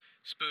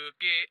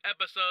Spooky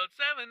episode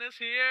 7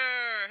 is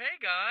here! Hey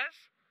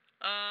guys!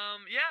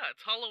 Yeah,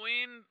 it's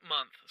Halloween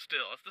month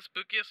still. It's the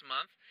spookiest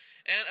month,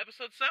 and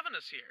episode 7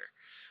 is here.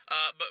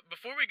 But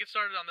before we get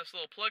started on this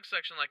little plug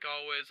section, like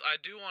always, I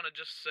do want to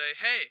just say,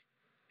 hey!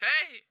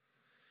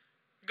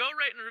 Go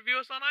rate and review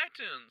us on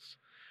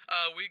iTunes!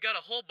 We got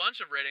a whole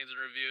bunch of ratings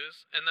and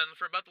reviews, and then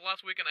for about the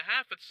last week and a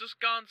half, it's just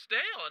gone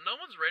stale, and no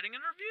one's rating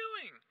and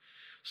reviewing.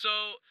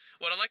 So,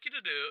 what I'd like you to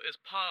do is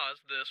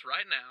pause this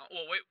right now.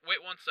 Well, wait 1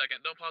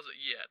 second. Don't pause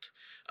it yet.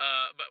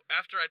 But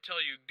after I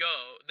tell you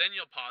go, then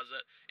you'll pause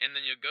it, and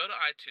then you'll go to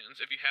iTunes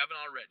if you haven't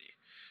already.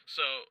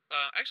 So,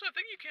 actually, I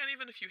think you can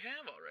even if you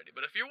have already.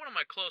 But if you're one of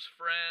my close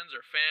friends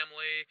or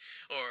family,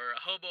 or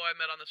a hobo I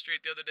met on the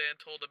street the other day and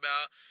told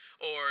about,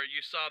 or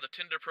you saw the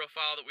Tinder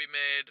profile that we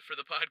made for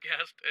the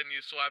podcast and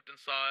you swiped and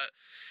saw it,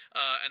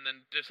 and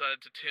then decided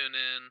to tune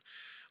in,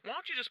 why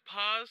don't you just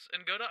pause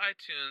and go to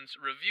iTunes,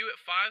 review it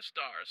 5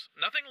 stars.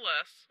 Nothing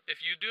less.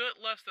 If you do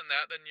it less than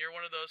that, then you're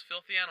one of those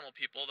filthy animal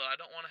people that I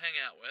don't want to hang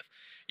out with.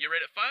 You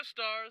rate it 5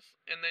 stars,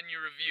 and then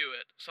you review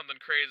it, something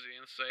crazy,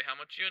 and say how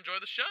much you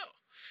enjoy the show.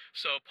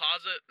 So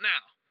pause it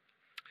now.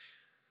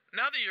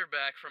 Now that you're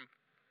back from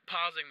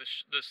pausing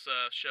this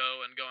show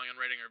and going and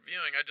rating and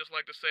reviewing, I'd just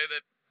like to say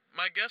that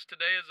my guest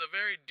today is a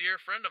very dear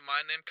friend of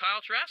mine named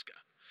Kyle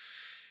Traska.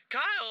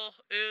 Kyle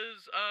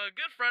is a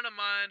good friend of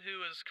mine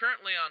who is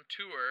currently on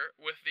tour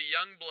with the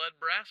Youngblood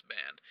Brass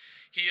Band.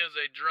 He is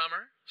a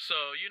drummer,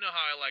 so you know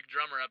how I like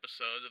drummer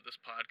episodes of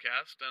this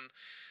podcast, and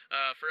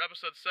for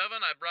episode 7,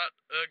 I brought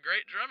a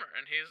great drummer,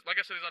 and he's, like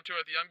I said, he's on tour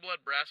with the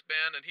Youngblood Brass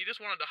Band, and he just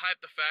wanted to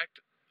hype the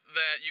fact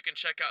that you can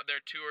check out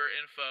their tour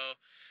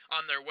info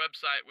on their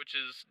website, which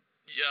is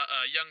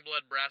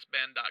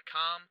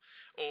youngbloodbrassband.com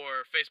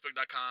or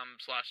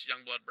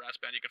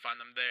facebook.com/youngbloodbrassband. You can find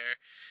them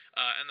there.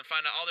 And then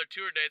find out all their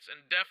tour dates,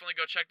 and definitely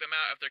go check them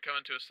out if they're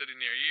coming to a city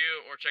near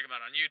you, or check them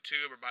out on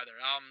YouTube or buy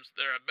their albums.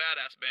 They're a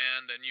badass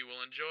band, and you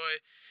will enjoy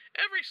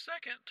every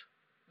second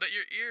that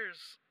your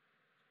ears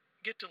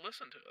get to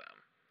listen to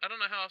them. I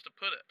don't know how else to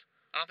put it.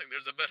 I don't think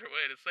there's a better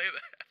way to say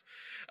that.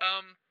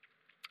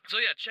 So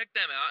yeah, check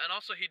them out. And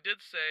also, he did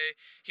say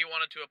he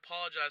wanted to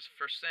apologize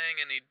for saying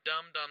any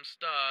dumb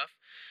stuff.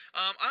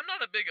 I'm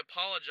not a big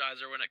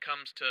apologizer when it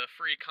comes to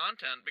free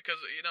content, because,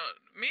 you know,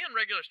 me and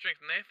Regular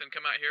Strength Nathan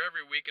come out here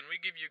every week and we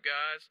give you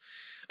guys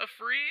a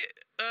free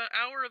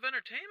hour of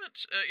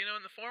entertainment, in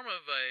the form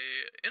of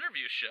a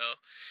interview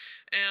show.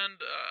 And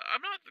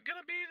I'm not going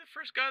to be the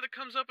first guy that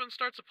comes up and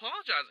starts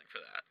apologizing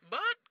for that.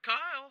 But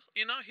Kyle,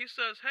 he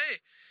says, hey,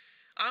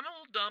 I'm a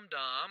little dumb.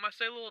 I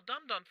say little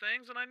dumb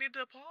things, and I need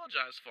to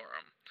apologize for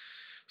them.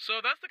 So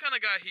that's the kind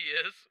of guy he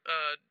is,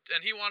 and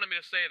he wanted me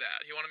to say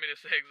that. He wanted me to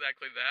say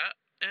exactly that.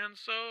 And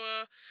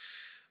so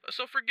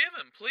forgive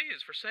him,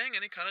 please, for saying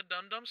any kind of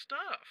dumb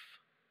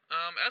stuff.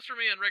 As for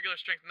me and Regular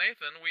Strength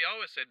Nathan, we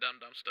always say dumb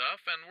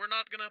stuff, and we're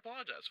not going to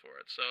apologize for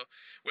it. So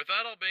with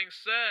that all being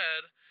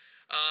said,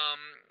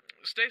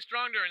 stay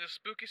strong during this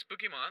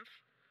spooky month,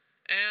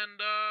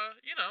 and,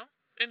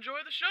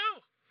 enjoy the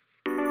show.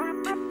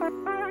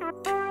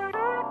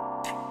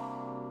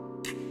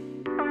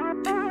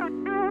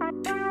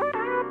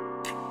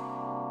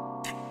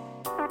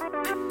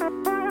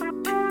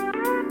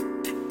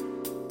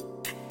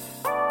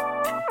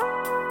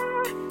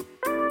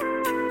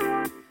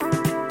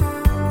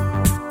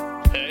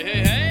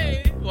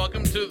 Hey,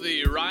 welcome to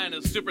the Ryan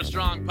is Super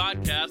Strong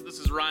podcast. This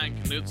is Ryan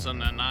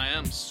Knutson, and I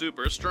am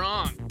super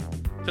strong.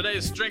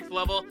 Today's strength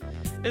level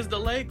is the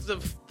legs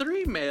of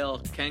 3 male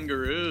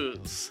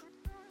kangaroos.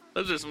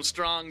 Those are some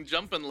strong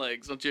jumping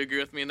legs. Don't you agree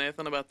with me,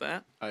 Nathan, about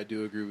that? I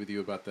do agree with you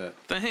about that.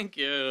 Thank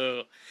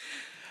you.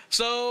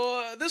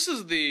 So, this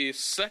is the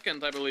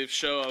second, I believe,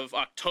 show of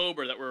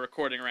October that we're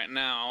recording right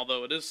now,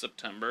 although it is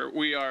September.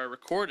 We are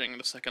recording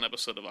the second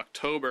episode of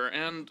October,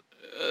 and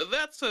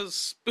that's as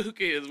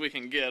spooky as we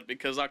can get,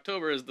 because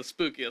October is the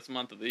spookiest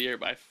month of the year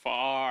by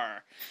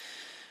far.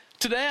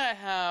 Today I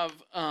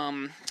have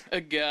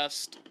a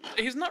guest.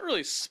 He's not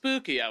really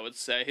spooky, I would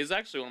say. He's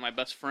actually one of my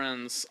best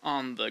friends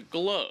on the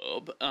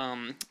globe.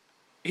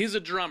 He's a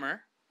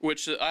drummer,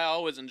 which I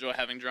always enjoy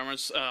having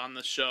drummers on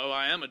the show.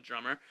 I am a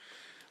drummer,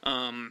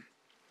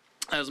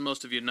 as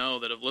most of you know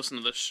that have listened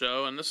to this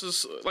show. And this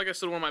is, like I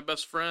said, one of my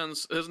best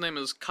friends. His name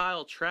is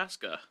Kyle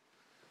Traska.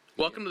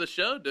 Welcome to the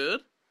show,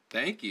 dude.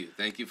 Thank you.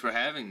 Thank you for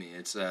having me.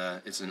 It's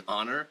an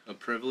honor, a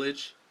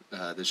privilege.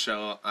 The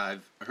show,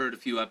 I've heard a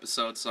few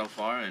episodes so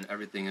far, and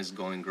everything is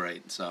going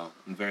great. So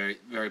I'm very,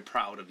 very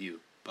proud of you,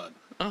 bud.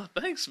 Oh,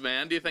 thanks,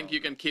 man. Do you think you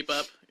can keep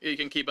up? You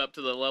can keep up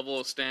to the level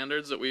of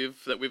standards that we've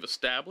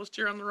established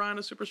here on the Ryan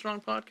is Super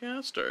Strong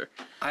podcast, or?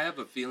 I have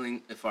a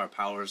feeling if our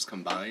powers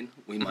combine,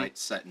 we might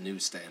set new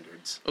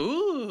standards.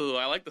 Ooh,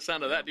 I like the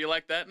sound of that. Do you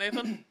like that,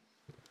 Nathan?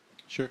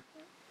 Sure.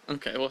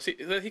 Okay. Well, see,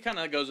 he kind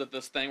of goes with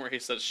this thing where he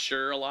says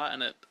 "sure" a lot,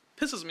 and it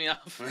pisses me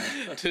off.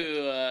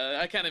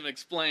 I can't even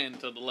explain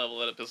to the level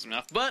that it pisses me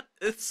off. But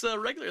it's a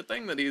regular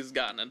thing that he's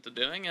gotten into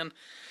doing, and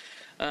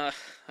I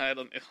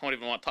won't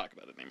even want to talk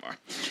about it anymore.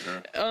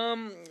 Sure.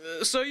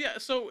 So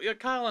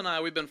Kyle and I,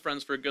 we've been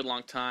friends for a good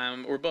long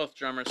time. We're both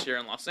drummers here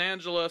in Los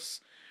Angeles.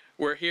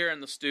 We're here in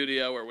the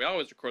studio where we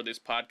always record these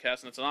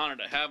podcasts, and it's an honor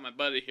to have my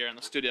buddy here in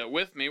the studio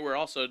with me. We're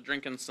also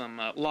drinking some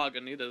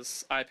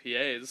Lagunitas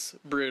IPAs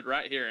brewed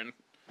right here in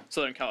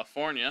Southern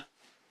California.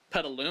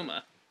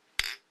 Petaluma.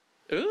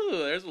 Ooh,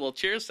 there's a little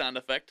cheers sound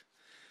effect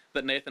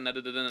that Nathan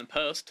edited in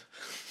post.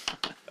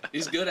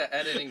 He's good at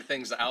editing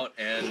things out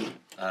and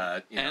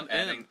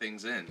adding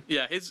things in.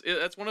 Yeah,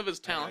 that's one of his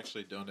I talents.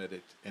 actually don't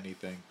edit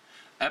anything.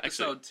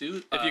 Episode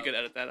 2. If you could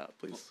edit that out,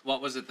 please.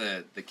 What was it?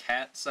 The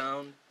cat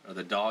sound or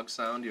the dog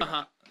sound?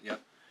 Uh-huh. Yep.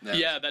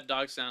 Yeah, that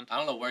dog sound. I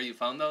don't know where you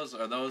found those.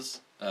 Are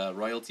those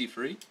royalty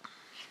free?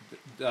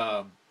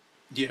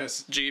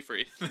 Yes,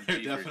 G-free.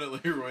 they're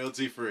definitely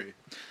royalty free.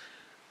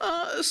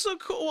 So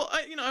cool.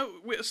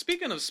 Well,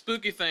 speaking of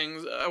spooky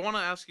things, I want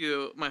to ask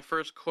you my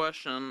first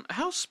question.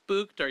 How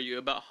spooked are you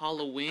about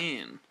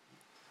Halloween?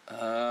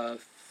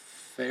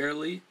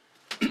 Fairly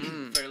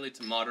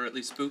to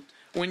moderately spooked.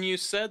 When you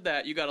said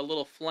that, you got a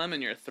little phlegm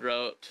in your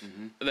throat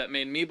that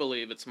made me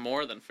believe it's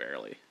more than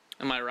fairly.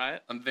 Am I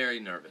right? I'm very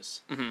nervous.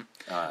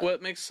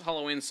 What makes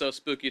Halloween so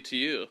spooky to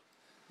you?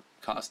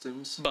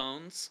 Costumes?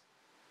 Bones?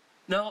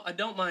 No, I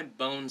don't mind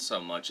bones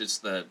so much. It's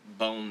the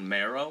bone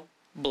marrow.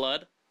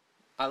 Blood?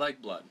 I like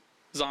blood.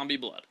 Zombie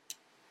blood?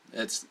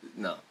 That's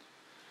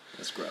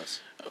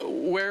gross.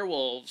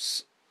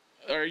 Werewolves?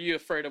 Are you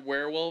afraid of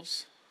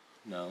werewolves?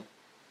 No.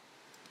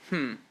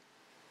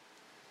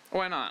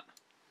 Why not?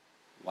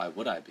 Why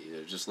would I be?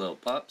 They're just little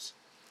pups.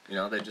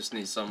 They just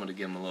need someone to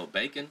give them a little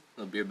bacon.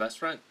 They'll be your best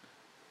friend.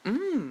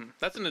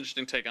 That's an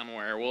interesting take on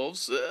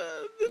werewolves. Did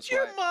That's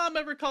your right. mom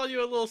ever call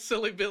you a little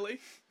silly Billy?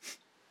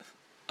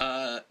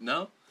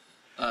 No.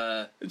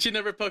 She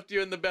never poked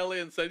you in the belly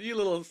and said, "You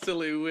little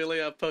silly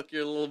Willy, I'll poke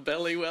your little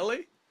belly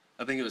welly"?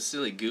 I think it was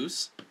Silly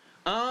Goose.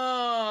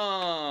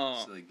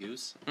 Oh. Silly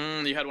Goose.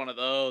 You had one of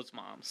those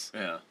moms.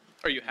 Yeah.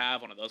 Or you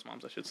have one of those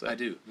moms, I should say. I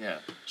do, yeah.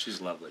 She's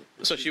lovely.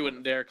 So she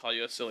wouldn't dare call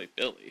you a silly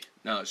Billy.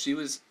 No, she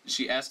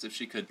asked if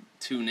she could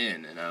tune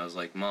in, and I was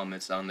like, Mom,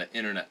 it's on the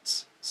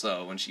internets.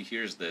 So when she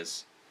hears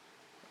this,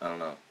 I don't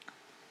know.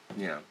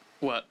 Yeah.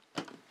 What?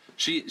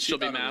 She She'll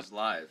be thought mad? it was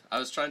live. I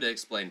was trying to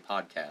explain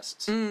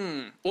podcasts.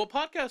 Well,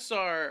 podcasts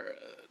are,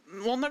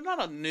 well, they're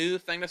not a new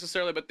thing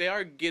necessarily, but they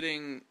are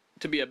getting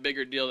to be a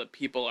bigger deal that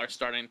people are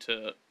starting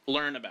to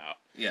learn about.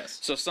 Yes.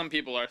 So some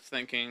people are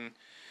thinking,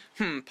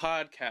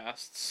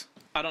 podcasts,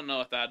 I don't know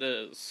what that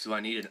is. Do I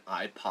need an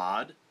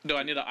iPod? Do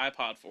I need an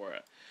iPod for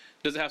it?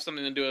 Does it have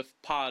something to do with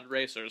pod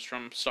racers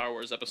from Star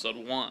Wars Episode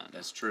 1?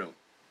 That's true.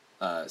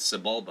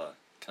 Sebulba,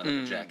 kind of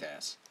a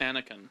jackass.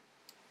 Anakin.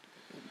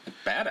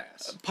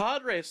 Badass.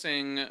 Pod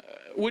racing,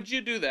 would you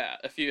do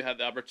that if you had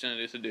the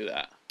opportunity to do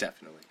that?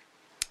 Definitely.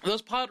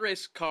 Those pod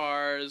race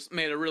cars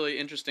made a really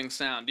interesting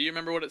sound. Do you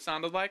remember what it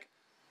sounded like?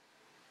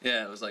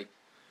 Yeah, it was like...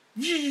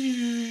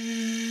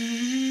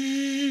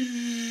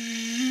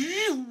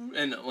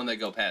 And when they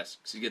go past,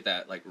 because you get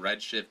that like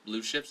red shift,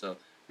 blue shift, so...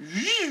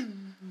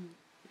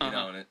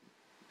 and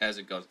as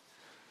it goes...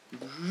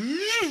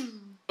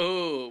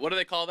 Oh, what do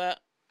they call that?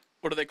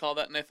 What do they call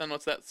that, Nathan?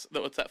 What's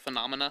that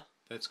phenomena?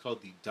 That's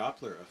called the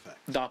Doppler effect.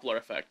 Doppler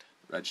effect.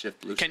 Red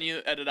shift, blue shift. Can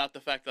you edit out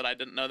the fact that I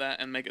didn't know that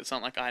and make it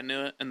sound like I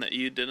knew it and that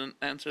you didn't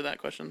answer that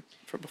question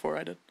before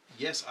I did?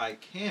 Yes, I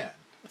can.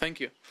 Thank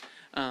you.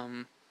 I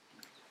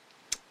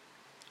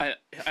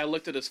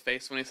looked at his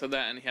face when he said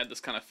that, and he had this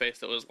kind of face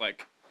that was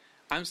like,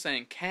 I'm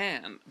saying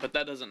can, but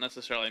that doesn't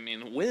necessarily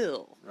mean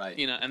will. Right.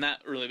 And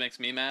that really makes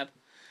me mad.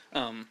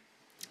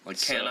 Like,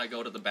 can I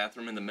go to the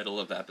bathroom in the middle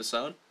of the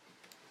episode?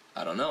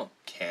 I don't know.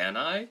 Can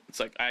I? It's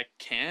like, I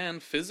can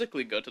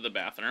physically go to the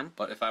bathroom.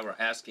 But if I were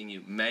asking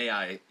you, may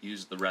I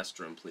use the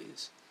restroom,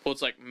 please? Well,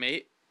 it's like,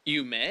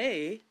 you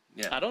may.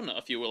 Yeah. I don't know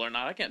if you will or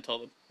not. I can't tell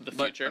the But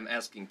future. I'm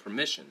asking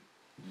permission.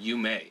 You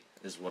may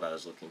is what I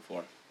was looking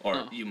for.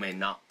 Or you may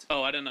not.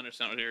 Oh, I didn't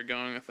understand where you were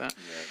going with that.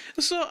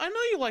 Yeah. So, I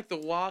know you like The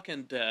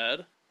Walking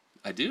Dead.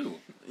 I do.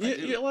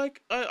 I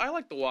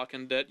like The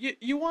Walking Dead.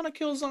 You want to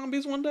kill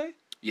zombies one day?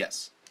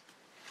 Yes.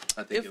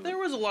 I think If there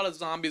was a lot of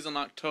zombies in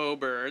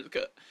October,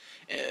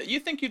 you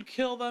think you'd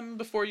kill them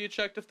before you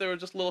checked if they were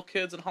just little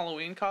kids in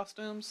Halloween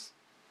costumes?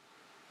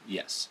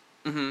 Yes.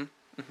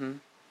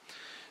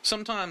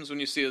 Sometimes when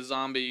you see a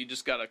zombie, you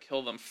just gotta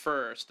kill them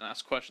first and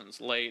ask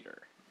questions later.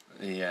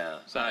 Yeah.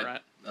 Is that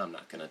right? I'm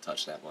not going to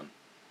touch that one.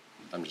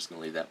 I'm just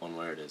going to leave that one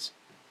where it is.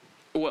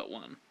 What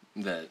one?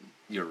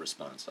 Your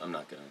response. I'm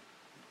not going to...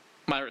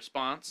 My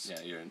response?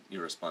 Yeah,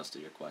 your response to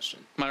your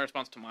question. My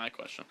response to my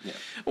question. Yeah.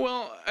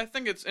 Well, I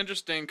think it's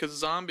interesting because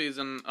zombies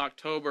in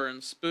October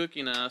and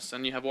spookiness,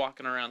 and you have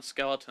walking around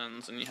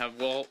skeletons, and you have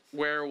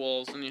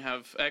werewolves, and you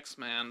have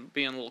X-Men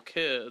being little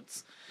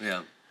kids.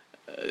 Yeah.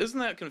 Isn't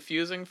that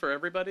confusing for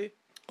everybody?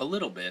 A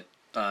little bit.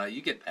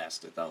 You get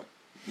past it, though.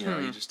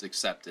 You just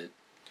accept it.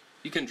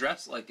 You can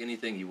dress like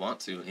anything you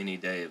want to any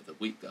day of the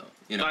week, though.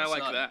 I it's like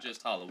not that.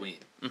 just Halloween.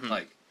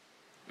 Like,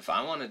 if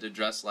I wanted to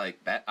dress like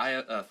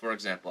for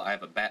example, I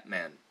have a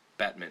Batman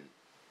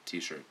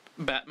T-shirt.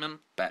 Batman?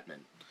 Batman.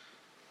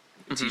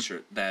 A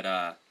T-shirt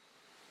that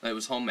it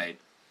was homemade,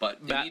 but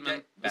any Batman?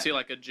 day, Is he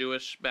like a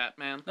Jewish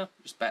Batman? No,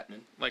 just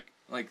Batman. Like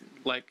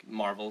Like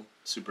Marvel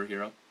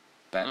superhero.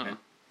 Batman.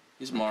 Oh.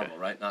 He's Marvel,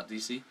 right? Not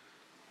DC.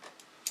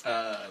 No,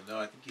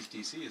 I think he's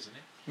DC, isn't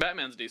he?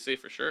 Batman's DC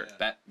for sure.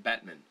 Yeah.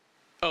 Batman.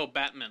 Oh,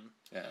 Batman.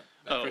 Yeah.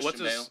 Oh,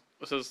 Christian Bale.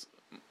 what's his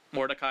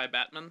Mordecai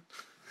Batman?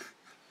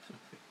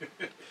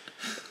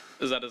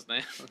 Is that his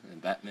name? And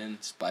Batman,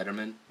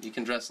 Spider-Man. You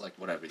can dress like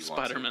whatever you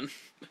want. Spider-Man.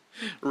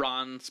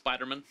 Ron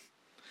Spider-Man.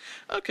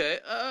 Okay,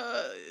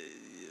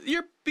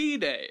 your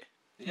B-Day.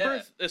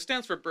 Yeah. It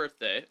stands for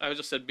birthday. I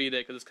just said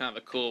B-Day because it's kind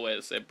of a cool way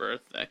to say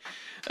birthday.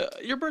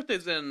 Your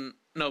birthday's in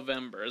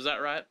November, is that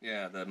right?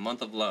 Yeah, the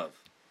month of love.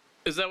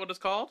 Is that what it's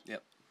called?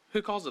 Yep.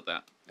 Who calls it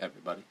that?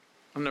 Everybody.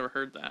 I've never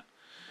heard that.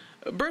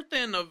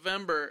 Birthday in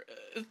November,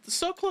 it's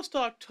so close to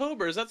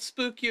October. Does that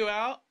spook you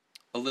out?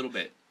 A little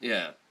bit.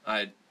 Yeah.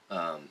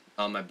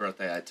 On my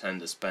birthday, I tend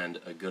to spend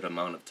a good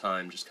amount of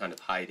time just kind of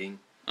hiding,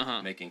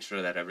 Uh-huh. making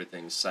sure that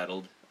everything's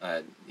settled.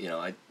 I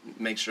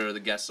make sure the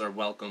guests are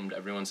welcomed,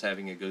 everyone's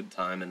having a good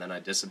time, and then I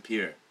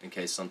disappear in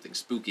case something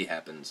spooky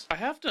happens. I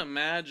have to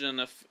imagine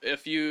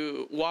if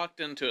you walked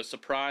into a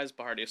surprise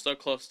party so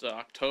close to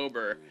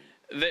October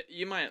that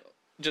you might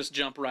just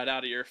jump right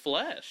out of your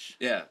flesh.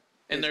 Yeah.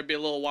 And there'd be a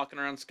little walking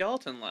around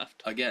skeleton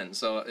left. Again,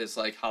 so it's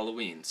like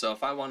Halloween. So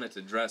if I wanted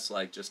to dress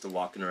like just a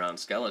walking around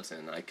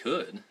skeleton, I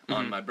could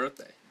on my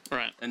birthday.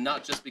 Right. And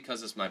not just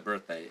because it's my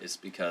birthday, it's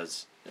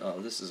because,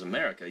 this is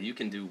America. You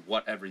can do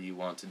whatever you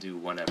want to do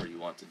whenever you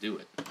want to do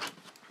it.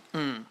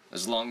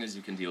 As long as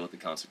you can deal with the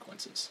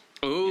consequences.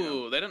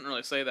 Ooh, they didn't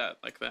really say that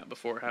like that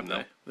before, have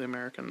Nope. they? The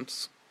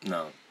Americans.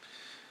 No.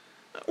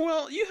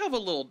 Well, you have a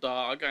little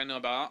dog I know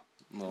about.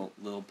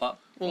 Little pup.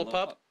 Little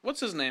pup. What's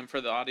his name for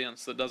the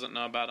audience that doesn't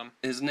know about him?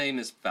 His name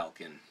is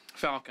Falcon.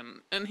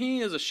 Falcon. And he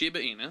is a Shiba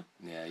Inu.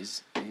 Yeah,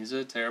 he's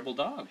a terrible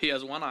dog. He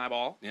has one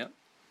eyeball. Yep.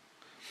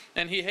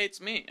 And he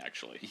hates me,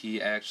 actually. He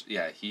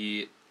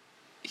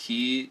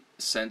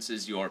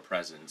senses your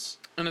presence.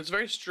 And it's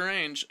very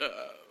strange.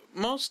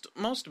 Most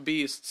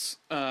beasts,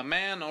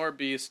 man or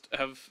beast,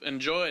 have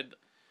enjoyed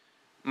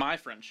my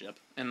friendship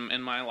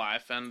in my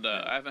life, and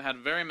I haven't had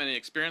very many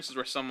experiences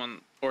where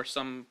someone or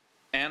some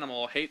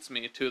animal hates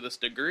me to this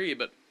degree.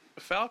 But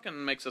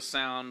Falcon makes a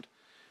sound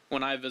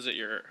when I visit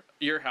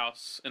your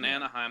house in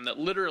Anaheim that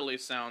literally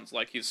sounds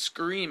like he's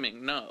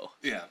screaming no.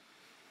 Yeah.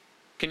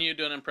 Can you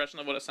do an impression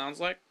of what it sounds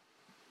like?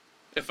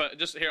 If I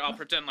just here, I'll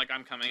pretend like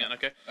I'm coming in,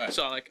 okay? Right.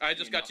 So like I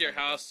just got to your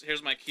house.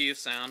 Here's my keys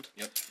sound.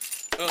 Yep.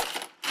 Oh,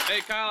 hey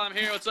Kyle, I'm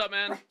here. What's up,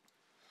 man?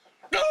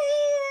 No!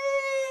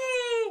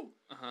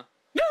 Uh-huh.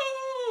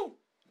 No!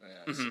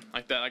 Yeah,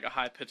 Like that, like a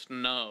high-pitched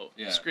no,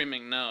 Yeah.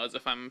 screaming no, as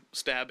if I'm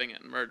stabbing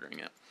it and murdering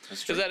it.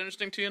 that's Is true. that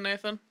interesting to you,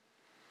 Nathan?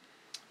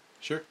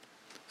 Sure.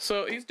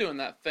 So he's doing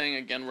that thing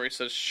again where he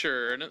says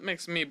sure, and it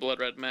makes me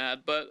blood red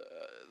mad. But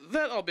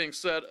that all being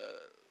said,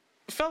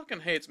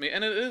 Falcon hates me,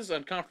 and it is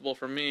uncomfortable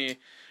for me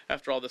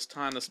after all this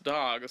time, this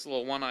dog, this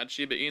little one-eyed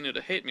Shiba Inu,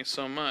 to hate me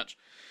so much.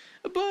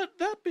 But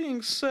that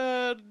being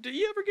said, do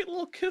you ever get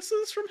little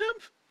kisses from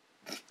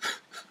him?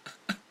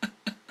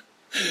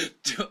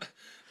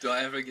 Do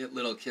I ever get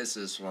little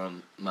kisses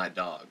from my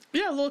dog?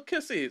 Yeah, little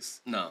kissies.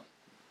 No,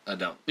 I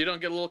don't. You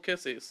don't get little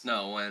kissies.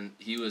 No, when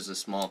he was a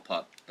small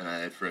pup and I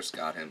had first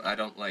got him, I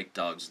don't like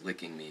dogs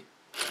licking me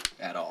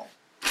at all.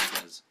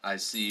 Because I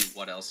see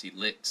what else he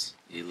licks.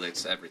 He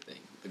licks everything.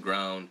 The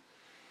ground,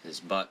 his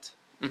butt,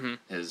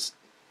 his,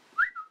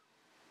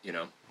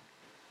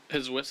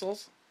 His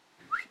whistles?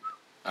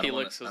 I He don't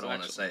licks his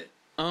want to actual- say it.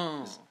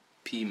 Oh.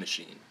 Pee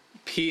machine.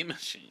 Pee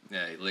machine.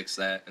 Yeah, he licks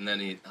that, and then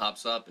he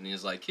hops up and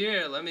he's like,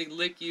 "Here, let me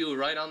lick you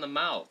right on the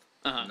mouth."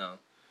 Uh-huh. No.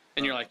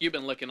 And you're like, you've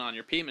been licking on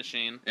your pee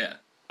machine. Yeah,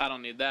 I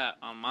don't need that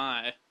on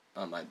my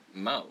on my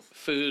mouth.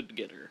 food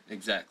getter.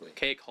 Exactly.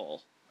 Cake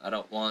hole. I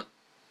don't want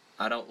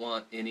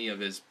any of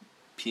his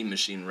pee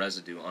machine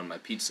residue on my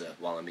pizza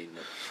while I'm eating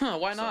it. Huh,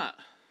 why So- not?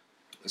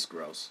 It's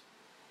gross.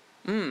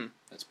 Hmm.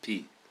 That's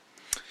pee.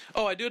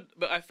 Oh, I do,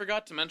 but I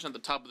forgot to mention at the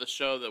top of the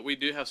show that we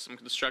do have some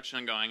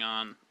construction going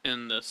on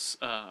in this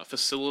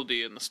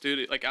facility in the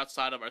studio, like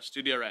outside of our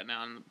studio right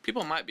now, and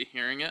people might be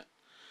hearing it.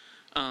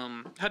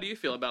 How do you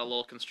feel about a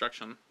little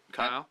construction,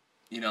 Kyle?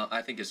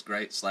 I think it's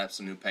great. Slap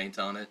some new paint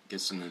on it,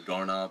 get some new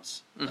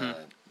doorknobs.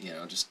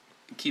 Just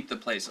keep the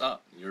place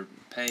up. You're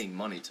paying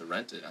money to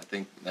rent it. I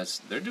think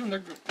they're doing their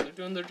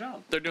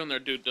job. They're doing their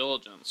due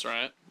diligence,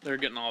 right? They're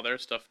getting all their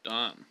stuff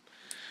done.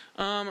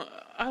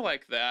 I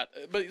like that,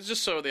 but it's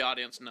just so the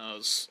audience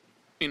knows.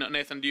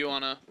 Nathan, do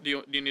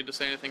you need to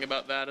say anything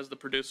about that as the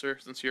producer,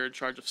 since you're in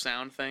charge of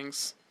sound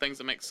things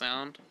that make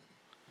sound?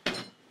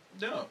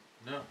 No.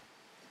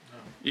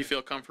 You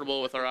feel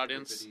comfortable with our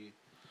audience? I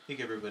think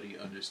everybody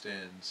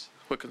understands.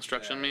 What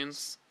construction that.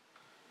 means?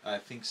 I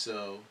think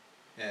so,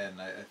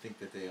 and I think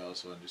that they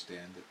also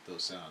understand that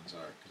those sounds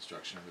are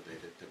construction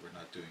related. That we're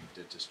not doing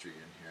dentistry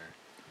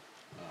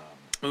in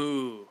here.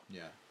 Ooh,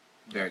 Yeah.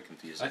 Very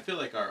confusing. I feel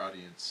like our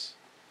audience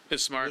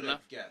is smart would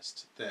enough. have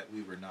guessed that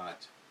we were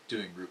not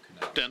doing root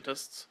canals.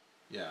 Dentists.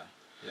 Yeah.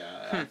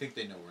 I think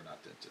they know we're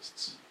not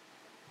dentists.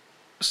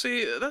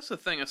 See, that's the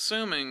thing.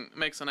 Assuming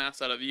makes an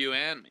ass out of you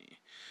and me.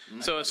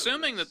 So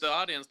assuming that the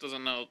audience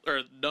doesn't know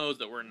or knows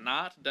that we're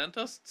not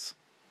dentists,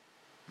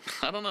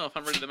 I don't know if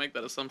I'm ready to make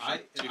that assumption. I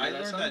do I that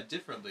learned sound? that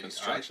differently. I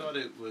Construction. thought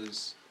it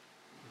was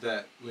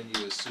that when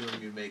you assume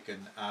you make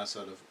an ass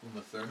out of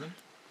Uma Thurman.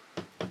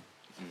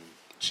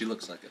 She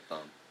looks like a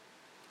thumb.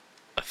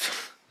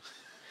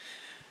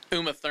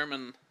 Uma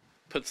Thurman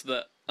puts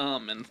the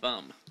in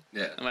thumb.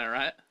 Yeah, Am I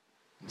right?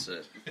 it's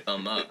a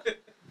thumb up.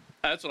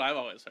 That's what I've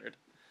always heard.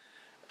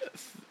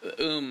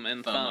 And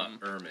Thumb thumb.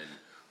 up, Ermin.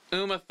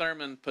 Uma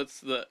Thurman puts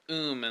the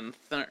in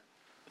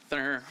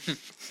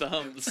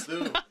thumbs.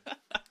 Zoom.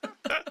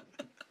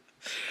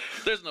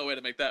 There's no way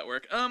to make that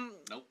work.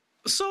 Nope.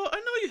 So I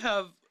know you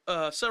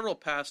have several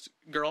past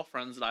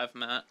girlfriends that I've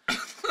met.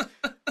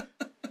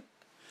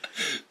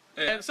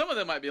 Yeah. And some of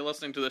them might be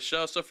listening to the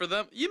show. So for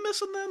them, you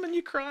missing them and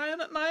you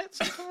crying at night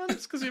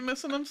sometimes because you're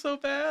missing them so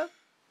bad?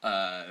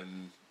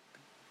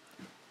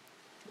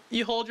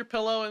 You hold your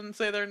pillow and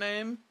say their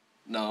name?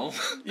 No.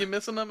 You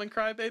missing them and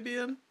cry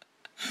babying?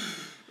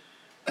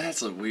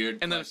 That's a weird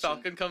And then question.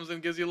 Falcon comes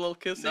and gives you a little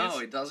kisses? No,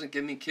 he doesn't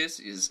give me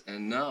kisses,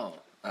 and no,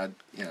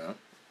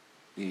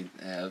 you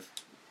have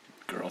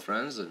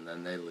girlfriends, and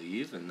then they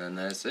leave, and then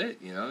that's it.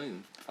 You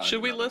find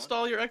Should we another list one.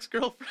 all your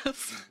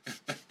ex-girlfriends?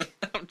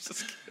 I'm just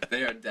kidding.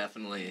 They are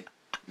definitely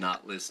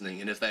not listening,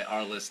 and if they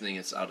are listening,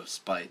 it's out of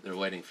spite. They're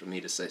waiting for me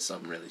to say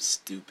something really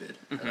stupid,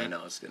 and I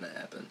know it's gonna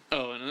happen.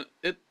 Oh, and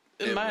it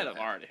It might will have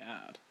happen. already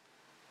had.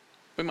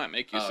 We might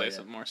make you Oh, say yeah.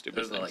 some more stupid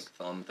There's the things.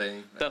 thumb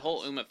thing. That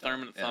whole Uma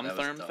Thurman Yeah, thumb that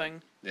was thurm dumb.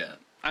 thing. Yeah,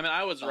 I mean,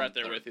 I was Thumb right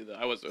there thurm. with you, though.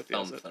 I was with you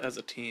Thumb thurm. as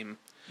a team.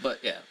 but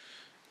yeah,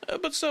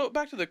 But so,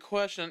 back to the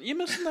question. You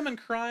missing them and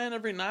crying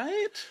every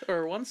night?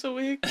 Or once a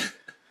week?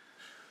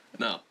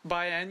 no,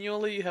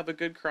 Biannually, you have a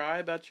good cry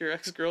about your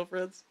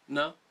ex-girlfriends?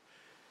 no,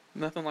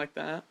 Nothing like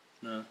that?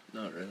 not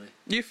really.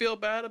 You feel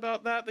bad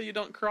about that you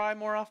don't cry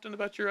more often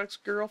about your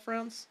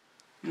ex-girlfriends?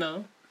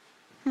 No,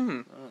 I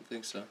don't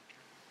think so.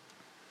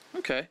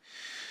 Okay.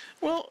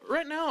 Well,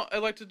 right now, I'd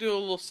like to do a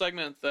little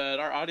segment that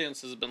our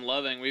audience has been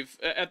loving.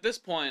 At this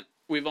point,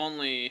 we've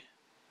only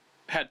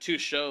had 2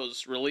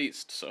 shows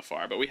released so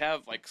far, but we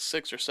have like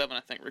 6 or 7,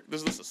 I think.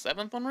 Is this the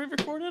 7th one we've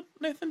recorded?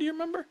 Nathan, do you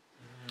remember?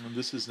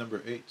 This is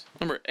number 8.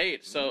 Number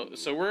 8. So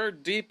we're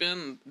deep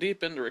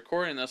into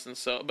recording this, and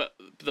so but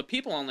the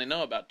people only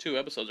know about 2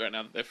 episodes right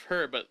now that they've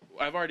heard. But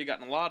I've already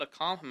gotten a lot of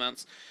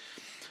compliments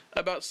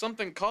about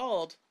something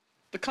called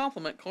the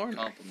Compliment Corner.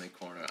 Compliment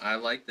corner. I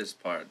like this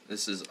part.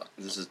 This is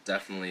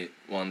definitely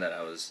one that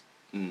I was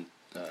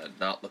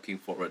not looking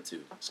forward to.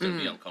 It's gonna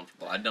be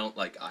uncomfortable. I don't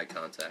like eye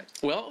contact.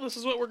 Well, this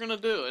is what we're gonna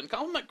do. In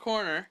Compliment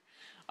Corner,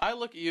 I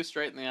look at you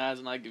straight in the eyes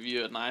and I give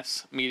you a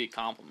nice, meaty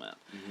compliment,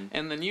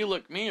 and then you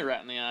look me right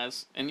in the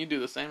eyes and you do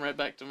the same right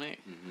back to me.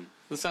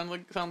 Does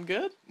that sound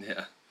good?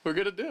 Yeah. We're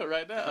gonna do it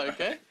right now,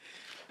 okay?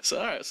 So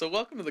all right. So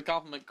welcome to the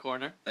Compliment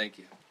Corner. Thank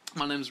you.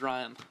 My name's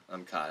Ryan.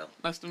 I'm Kyle.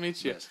 Nice to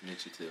meet you. Nice to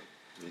meet you too.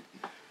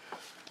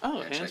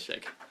 Oh, Handshake.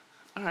 handshake.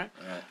 All right.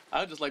 All right. I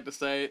would just like to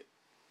say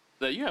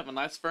that you have a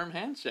nice, firm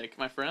handshake,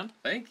 my friend.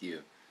 Thank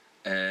you.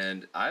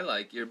 And I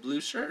like your blue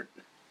shirt.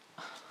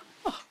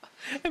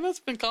 And that's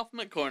been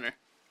Compliment Corner.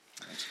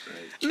 That's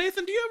great.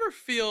 Nathan, do you ever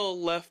feel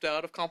left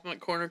out of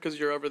Compliment Corner because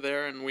you're over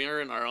there and we are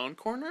in our own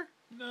corner?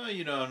 No,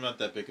 I'm not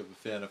that big of a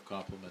fan of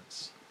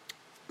compliments.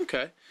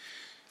 Okay.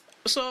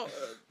 So,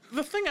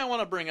 the thing I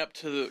want to bring up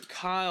to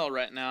Kyle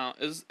right now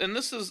is, and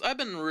this is, I've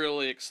been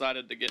really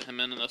excited to get him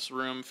in this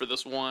room for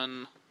this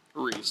one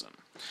reason.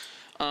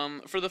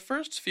 For the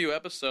first few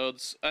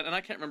episodes, and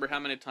I can't remember how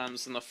many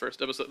times in the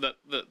first episode that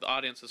the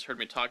audience has heard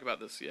me talk about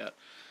this yet.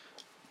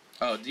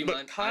 Oh, do you But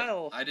mind?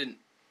 Kyle- I didn't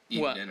eat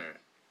What? dinner.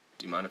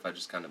 Do you mind if I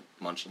just kind of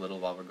munch a little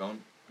while we're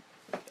going?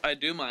 I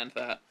do mind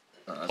that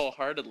That's-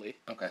 wholeheartedly.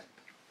 Okay.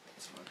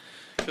 That's fine.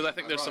 Because I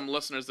think there's some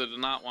listeners that do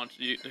not want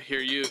you to hear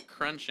you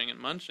crunching and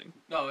munching.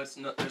 No, there's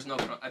no.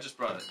 I just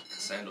brought a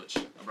sandwich.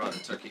 I brought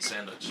a turkey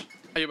sandwich.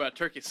 Are you about a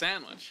turkey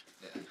sandwich?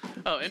 Yeah.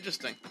 Oh,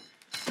 interesting.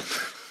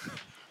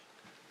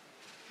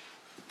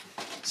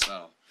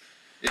 So,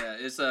 yeah,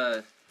 this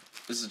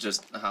is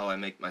just how I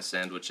make my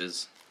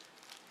sandwiches.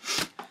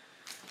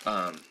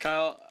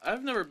 Kyle,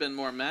 I've never been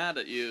more mad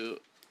at you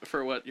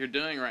for what you're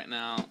doing right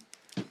now.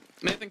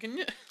 Nathan, can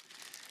you...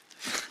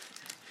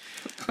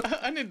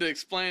 I need to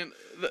explain.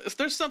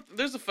 There's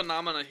a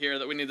phenomena here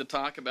that we need to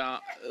talk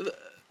about. Do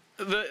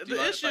you The mind if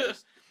I issue...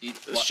 just eat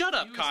Shut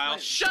up, You Kyle.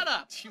 explain. Shut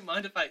up. Do you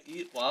mind if I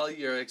eat while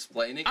you're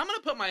explaining? I'm going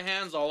to put my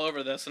hands all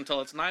over this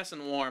until it's nice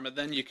and warm, and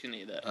then you can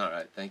eat it. All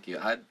right, thank you.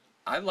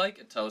 I like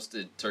a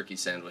toasted turkey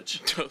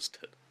sandwich.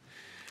 Toasted.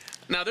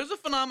 Now, there's a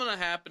phenomena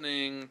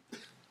happening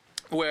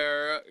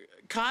where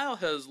Kyle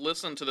has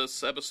listened to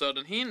this episode,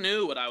 and he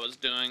knew what I was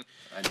doing.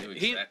 I knew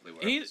exactly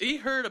where I was He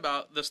heard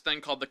about this thing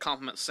called the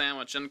compliment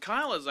sandwich, and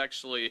Kyle is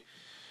actually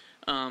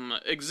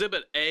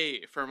exhibit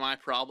A for my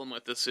problem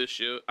with this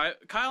issue.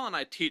 Kyle and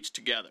I teach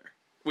together.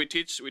 We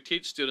teach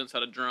students how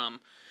to drum,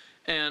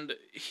 and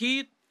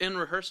he in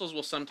rehearsals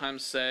will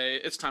sometimes say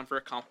it's time for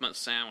a compliment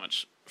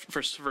sandwich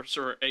for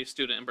a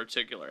student in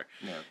particular.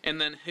 Yeah. And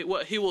then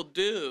what he will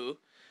do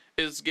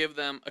is give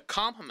them a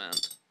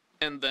compliment,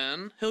 and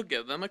then he'll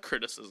give them a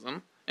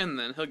criticism, and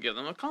then he'll give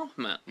them a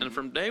compliment. And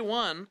from day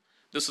one,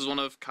 This is one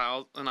of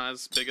Kyle and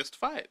I's biggest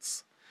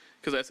fights.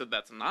 Because I said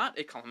that's not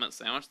a compliment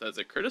sandwich, that's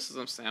a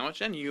criticism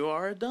sandwich, and you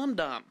are a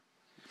dum-dum.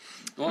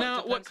 Well, it Now,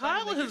 what depends how you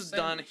Kyle make your has done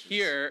sandwiches.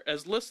 here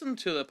is listen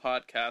to the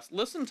podcast,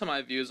 listen to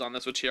my views on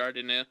this, which he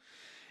already knew,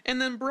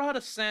 and then brought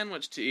a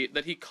sandwich to eat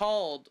that he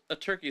called a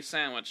turkey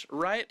sandwich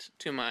right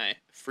to my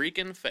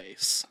freaking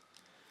face.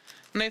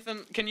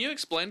 Nathan, can you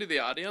explain to the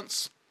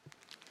audience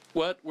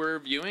what we're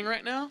viewing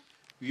right now?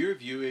 You're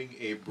viewing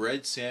a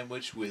bread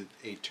sandwich with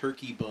a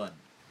turkey bun.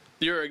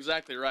 You're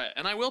exactly right.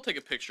 And I will take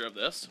a picture of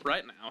this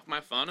right now with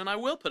my phone, and I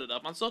will put it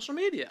up on social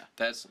media.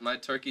 That's my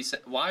turkey.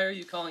 Why are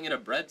you calling it a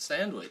bread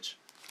sandwich?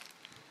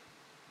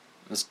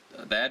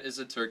 That is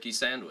a turkey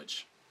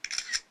sandwich.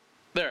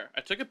 There,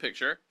 I took a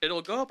picture.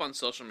 It'll go up on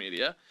social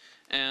media,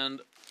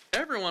 and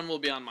everyone will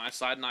be on my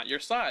side, not your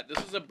side.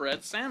 This is a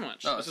bread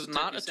sandwich. No, This it's is a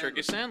not turkey a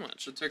turkey sandwich.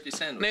 It's a turkey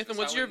sandwich. Nathan, That's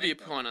what's how your we make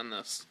them. viewpoint on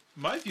this?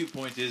 My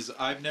viewpoint is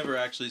I've never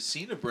actually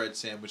seen a bread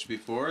sandwich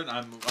before, and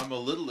I'm a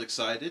little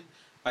excited.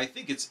 I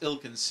think it's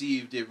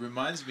ill-conceived. It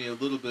reminds me a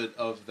little bit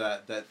of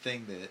that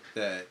thing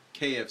that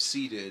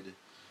KFC did.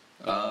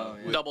 Oh,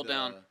 yeah. with Double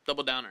down.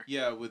 Double downer.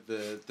 Yeah, with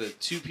the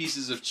 2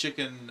 pieces of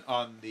chicken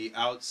on the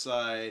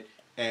outside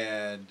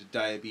and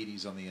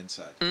diabetes on the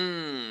inside.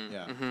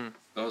 Yeah. Mm-hmm.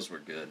 Those were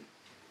good.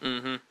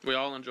 Mm-hmm. We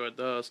all enjoyed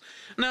those.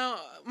 Now,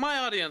 my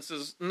audience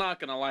is not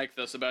going to like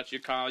this about you,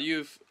 Kyle.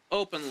 You've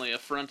openly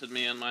affronted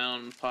me on my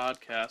own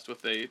podcast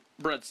with a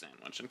bread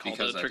sandwich and called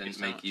Because it a I turkey didn't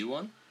sandwich. make you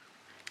one?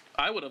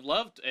 I would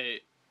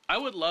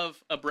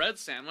love a bread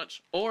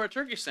sandwich or a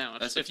turkey sandwich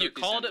That's a if you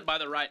turkey called sandwich. it by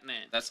the right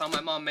name. That's how my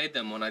mom made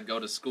them when I'd go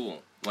to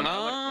school. When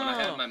I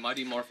had my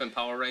Mighty Morphin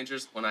Power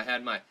Rangers, when I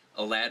had my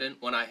Aladdin,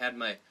 when I had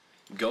my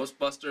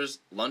Ghostbusters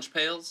lunch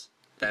pails,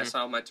 that's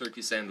how my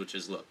turkey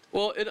sandwiches looked.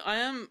 Well,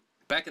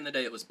 Back in the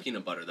day, it was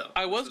peanut butter, though.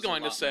 I was This a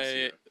going to lot say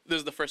messier. this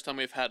is the first time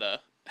we've had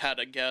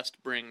a guest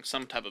bring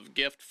some type of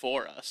gift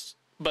for us,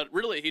 but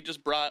really he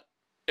just brought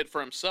it for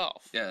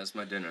himself. Yeah, that's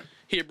my dinner.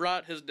 He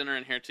brought his dinner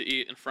in here to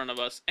eat in front of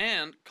us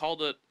and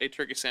called it a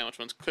turkey sandwich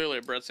when it's clearly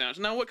a bread sandwich.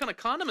 Now, what kind of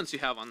condiments you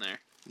have on there?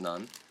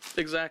 None.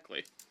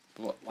 Exactly.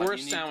 Why do Worst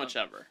you need sandwich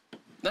ever.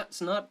 That's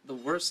not the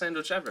worst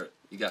sandwich ever.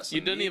 You got some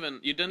You didn't meat, even.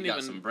 You didn't you got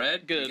even some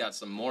bread, get you got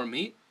some more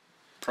meat,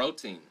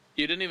 protein.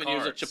 You didn't even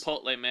use a carbs.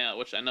 Chipotle mayo,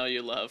 which I know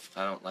you love.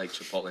 I don't like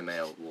Chipotle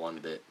mayo one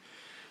bit.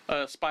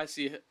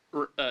 Spicy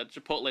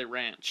Chipotle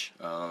ranch.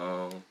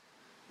 Oh,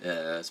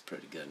 yeah, that's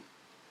pretty good.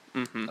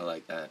 Mm-hmm. I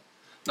like that.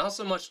 Not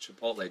so much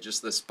Chipotle,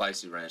 just the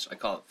spicy ranch. I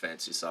call it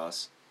fancy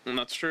sauce. And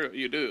that's true.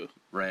 You do.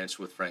 Ranch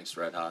with Frank's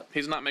Red Hot.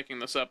 He's not making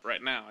this up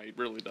right now. He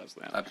really does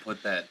that. I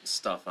put that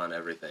stuff on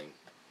everything.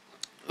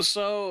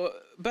 So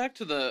back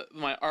to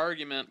my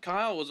argument.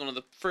 Kyle was one of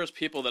the first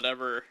people that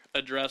ever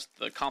addressed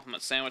the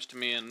compliment sandwich to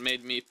me and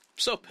made me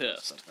so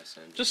pissed, Stuff I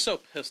send you. just so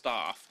pissed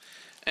off.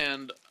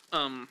 And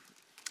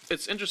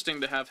it's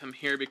interesting to have him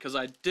here because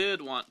I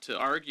did want to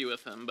argue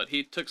with him, but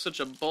he took such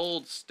a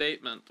bold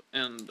statement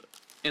and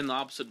in the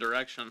opposite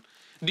direction.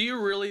 Do you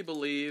really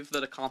believe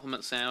that a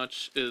compliment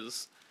sandwich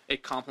is a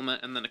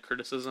compliment and then a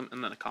criticism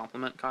and then a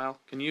compliment, Kyle?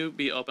 Can you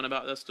be open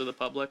about this to the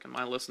public and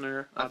my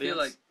listener I audience?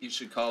 feel like you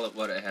should call it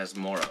what it has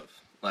more of.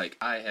 Like,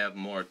 I have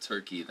more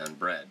turkey than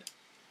bread.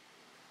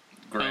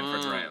 Gram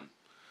Oh. for gram.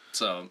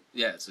 So,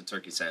 yeah, it's a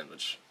turkey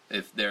sandwich.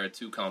 If there are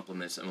 2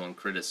 compliments and 1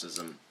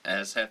 criticism,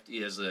 as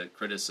hefty as a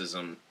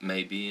criticism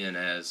may be and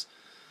as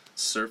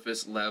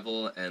surface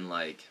level and,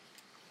 like,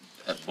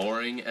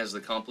 boring as the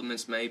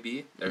compliments may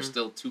be, there's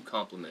still 2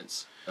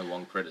 compliments and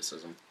 1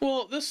 criticism.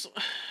 Well,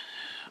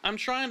 I'm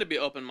trying to be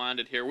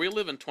open-minded here. We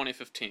live in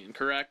 2015,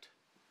 correct?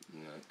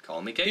 You know,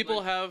 call me Caitlin.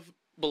 People have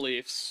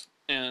beliefs,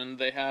 and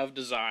they have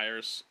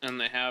desires, and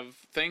they have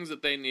things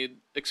that they need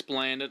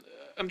explained.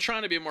 I'm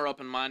trying to be more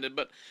open-minded,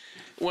 but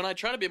when I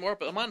try to be more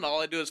open-minded,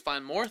 all I do is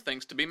find more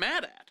things to be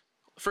mad at.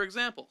 For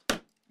example,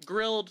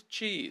 grilled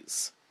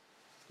cheese.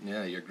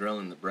 Yeah, you're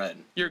grilling the bread.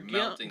 You're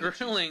melting the cheese.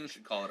 grilling You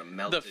should call it a The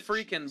melted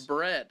freaking cheese.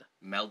 bread.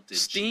 Melted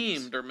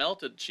Steamed cheese. or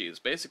melted cheese,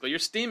 basically. You're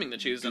steaming the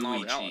cheese in all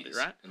Gooey reality, cheese,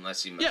 right?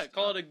 Unless you mess Yeah,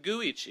 call it a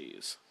gooey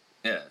cheese.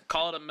 Yeah.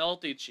 Call it a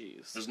melty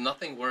cheese. There's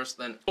nothing worse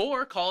than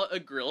Or call it a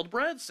grilled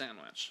bread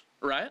sandwich,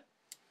 right?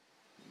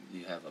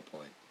 you have a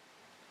point.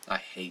 I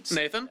hate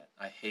saying Nathan? that.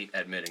 I hate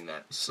admitting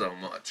that so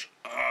much.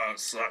 Oh, it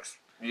sucks.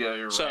 Yeah,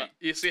 you're So, right.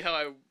 you see how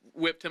I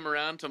whipped him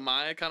around to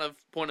my kind of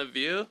point of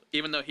view?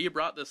 Even though he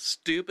brought this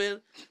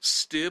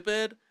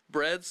stupid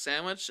bread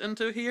sandwich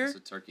into here? It's a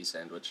turkey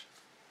sandwich.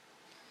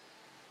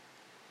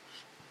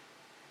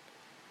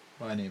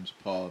 My name's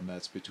Paul, and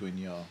that's between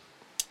y'all.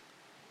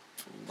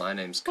 My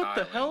name's What Kyle.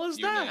 the hell and is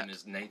your that? name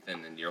is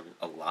Nathan, and you're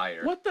a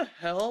liar. What the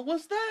hell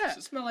was that? Does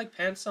it smell like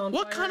pants on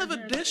What fire? kind of in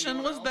here? addition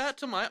Anyone was else? that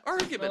to my Does it smell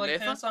argument, like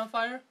Nathan? pants on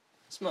fire?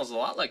 It smells a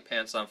lot like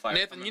pants on fire.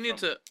 Nathan, coming you need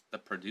from to... The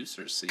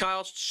producer's seat.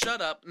 Kyle,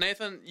 shut up.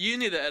 Nathan, you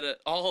need to edit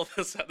all of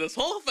this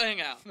whole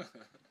thing out.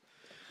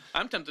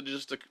 I'm tempted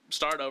just to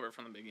start over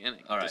from the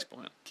beginning All at right. this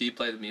point. Can you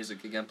play the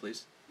music again,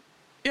 please?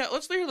 Yeah,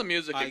 let's hear the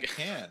music I again.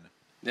 can.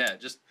 Yeah,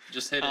 just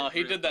hit it. Oh, he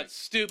real did that quick.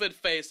 stupid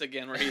face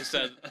again where he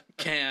said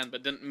can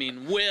but didn't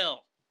mean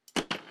will.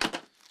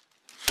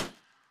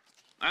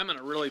 I'm in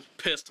a really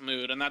pissed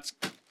mood, and that's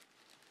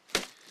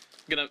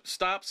gonna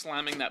stop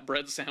slamming that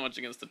bread sandwich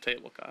against the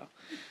table, Kyle.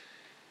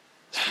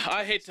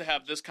 I hate to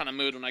have this kind of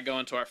mood when I go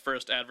into our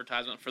first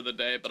advertisement for the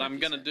day, but I'm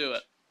gonna do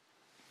it.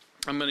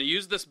 I'm gonna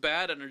use this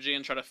bad energy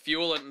and try to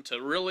fuel it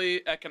into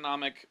really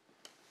economic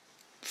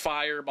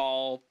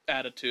fireball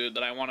attitude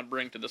that I want to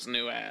bring to this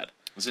new ad.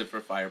 Is it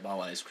for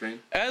Fireball ice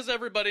cream? As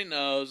everybody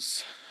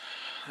knows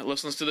that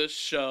listens to this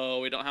show,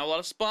 we don't have a lot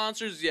of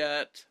sponsors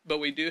yet, but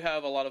we do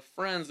have a lot of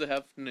friends that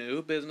have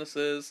new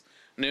businesses,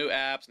 new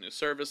apps, new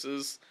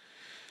services,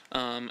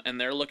 and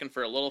they're looking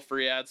for a little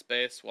free ad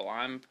space while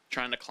I'm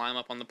trying to climb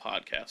up on the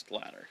podcast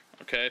ladder.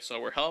 Okay,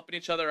 so we're helping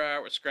each other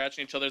out, we're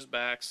scratching each other's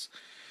backs,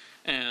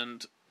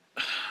 and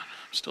I'm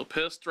still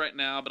pissed right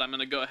now, but I'm going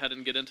to go ahead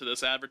and get into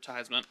this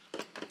advertisement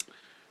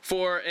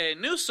for a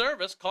new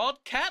service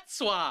called Cat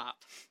Swap.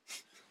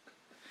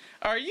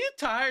 Are you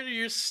tired of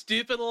your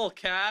stupid little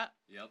cat?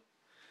 Yep.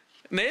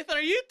 Nathan,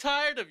 are you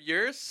tired of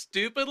your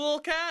stupid little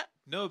cat?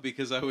 No,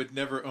 because I would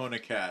never own a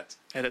cat.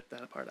 Edit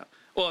that part out.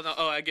 Well, no,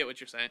 I get what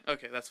you're saying.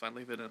 Okay, that's fine.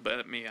 Leave it in, but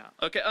edit me out.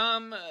 Okay,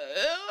 everyone's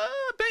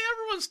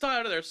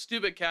tired of their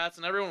stupid cats,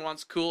 and everyone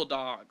wants cool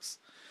dogs.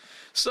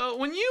 So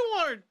when you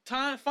want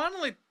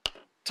finally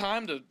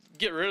time to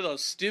get rid of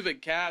those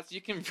stupid cats,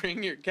 you can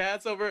bring your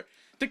cats over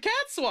to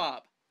Cat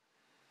Swap.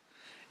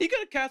 You go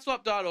to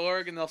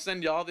catswap.org, and they'll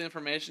send you all the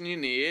information you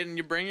need, and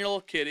you bring your little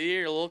kitty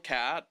or your little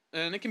cat,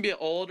 and it can be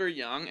old or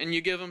young, and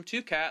you give them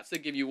 2 cats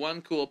that give you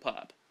 1 cool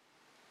pup.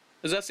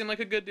 Does that seem like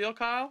a good deal,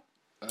 Kyle?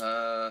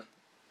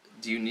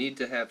 Do you need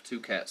to have 2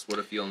 cats? What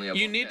if you only have 1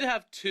 cat? You need to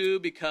have 2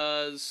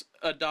 because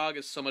a dog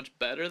is so much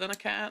better than a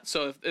cat.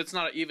 So if it's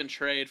not an even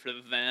trade for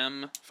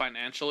them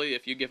financially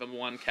if you give them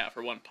 1 cat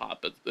for 1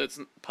 pup. It's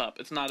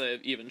not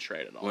an even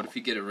trade at all. What if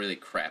you get a really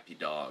crappy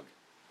dog?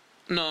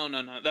 No.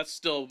 That's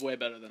still way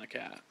better than a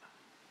cat.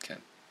 Okay.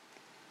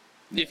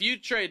 If you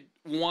trade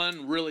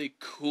 1 really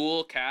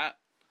cool cat,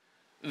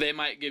 they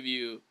might give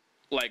you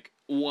like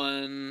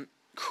 1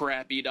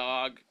 crappy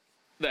dog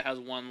that has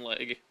 1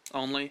 leg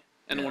only.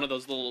 And one of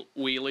those little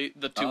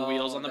the 2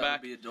 wheels on the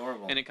back. That would be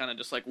adorable. And it kind of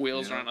just like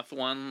wheels around with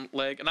 1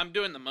 leg. And I'm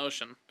doing the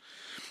motion.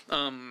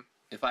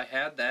 If I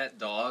had that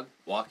dog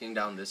walking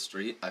down this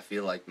street, I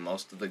feel like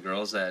most of the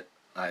girls that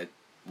I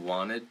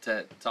wanted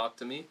to talk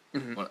to me,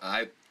 when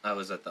I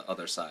was at the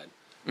other side,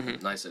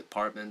 nice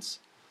apartments,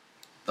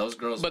 those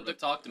girls would have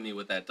talked to me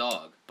with that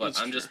dog. But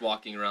I'm just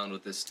walking around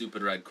with this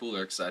stupid red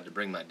cooler because I had to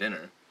bring my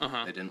dinner.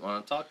 They didn't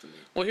want to talk to me.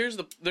 Well,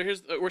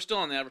 we're still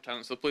on the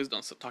advertisement, so please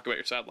don't talk about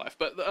your sad life.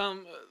 But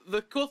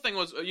the cool thing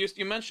was,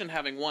 you mentioned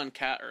having 1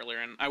 cat earlier,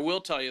 and I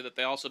will tell you that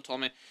they also told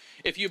me,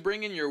 if you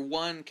bring in your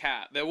 1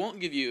 cat, they won't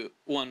give you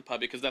 1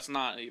 puppy, because that's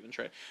not an even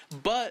trade.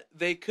 But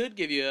they could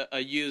give you a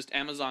used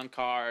Amazon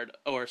card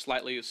or a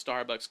slightly used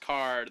Starbucks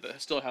card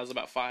that still has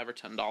about $5 or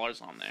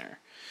 $10 on there.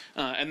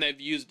 And they've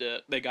used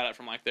it. They got it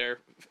from like their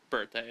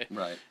birthday.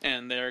 Right.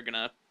 And they're going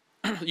to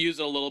use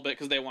it a little bit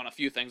because they want a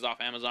few things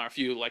off Amazon, a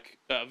few like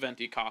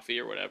venti coffee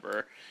or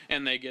whatever,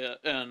 and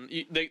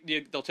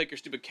they'll take your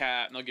stupid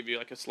cat and they'll give you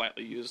like a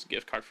slightly used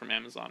gift card from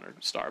Amazon or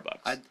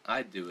Starbucks.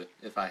 I'd do it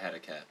if I had a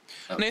cat.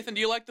 Nathan, do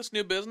you like this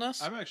new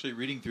business? I'm actually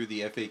reading through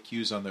the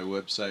FAQs on their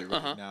website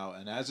right now,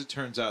 and as it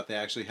turns out, they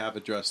actually have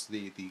addressed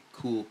the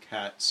cool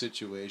cat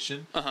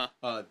situation.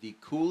 The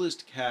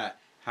coolest cat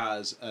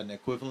has an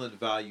equivalent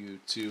value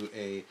to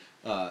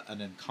an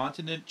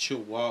incontinent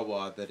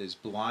Chihuahua that is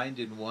blind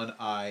in 1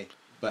 eye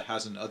but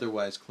has an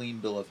otherwise clean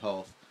bill of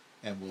health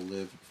and will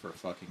live for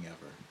fucking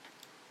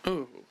ever.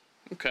 Ooh,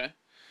 okay.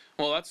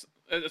 Well, that's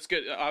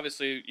good.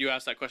 Obviously, you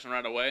asked that question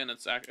right away, and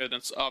it's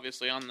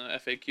obviously on the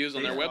FAQs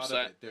on their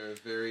website. They're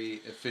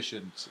very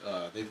efficient.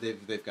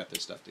 They've got their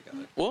stuff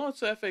together. Well,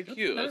 it's a FAQ.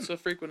 It's a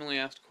frequently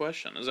asked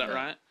question. Is that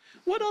right?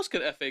 What else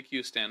could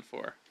FAQ stand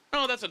for?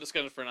 Oh, that's a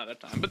discussion for another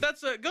time. But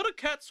go to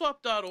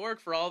catswap.org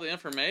for all the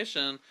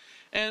information,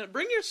 and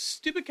bring your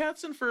stupid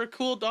cats in for a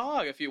cool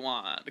dog if you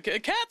want.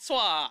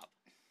 Catswap.org.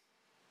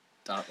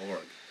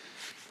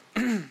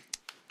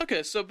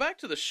 Okay, so back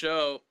to the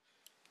show.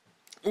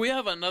 We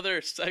have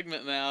another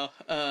segment now.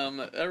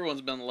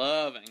 Everyone's been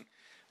loving.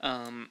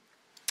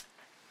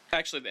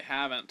 Actually, they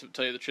haven't, to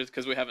tell you the truth,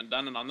 because we haven't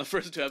done it on the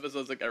first 2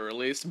 episodes that got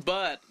released.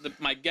 But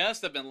my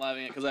guests have been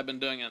loving it because I've been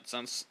doing it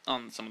since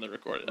on some of the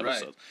recorded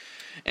episodes.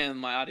 Right. And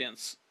my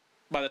audience,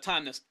 by the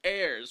time this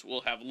airs,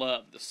 will have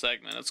loved this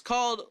segment. It's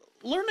called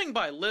Learning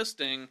by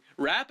Listing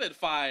Rapid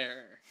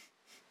Fire.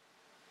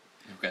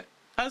 Okay.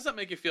 How does that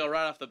make you feel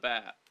right off the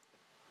bat?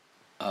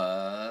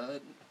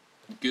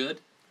 Good.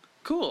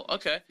 Cool,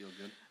 okay. I feel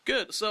good.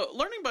 Good. So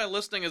learning by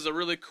listing is a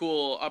really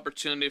cool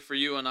opportunity for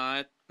you and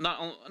I,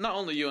 not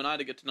only you and I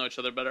to get to know each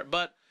other better,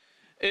 but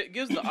it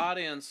gives the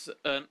audience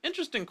an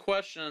interesting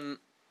question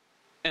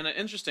and an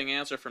interesting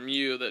answer from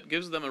you that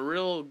gives them a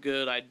real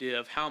good idea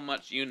of how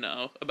much you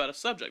know about a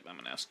subject I'm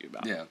going to ask you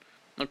about. Yeah.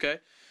 Okay?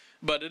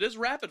 But it is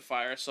rapid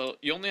fire, so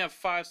you only have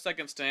 5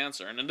 seconds to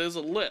answer, and it is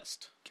a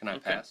list. Can I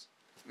pass?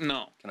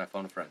 No. Can I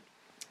phone a friend?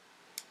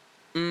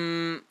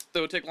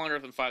 That would take longer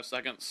than 5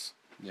 seconds.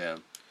 Yeah.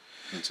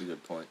 That's a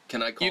good point.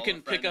 Can I call? You can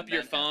a friend pick up and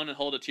your then phone and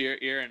hold it to your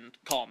ear and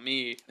call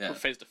me Yeah.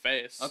 face to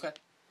face. Okay,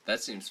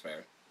 that seems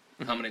fair.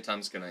 How many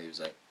times can I use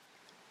that?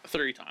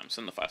 3 times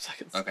in the 5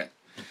 seconds. Okay,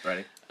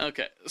 ready?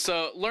 Okay,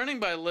 so learning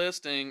by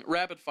listing,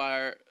 rapid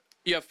fire.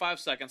 You have 5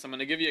 seconds. I'm going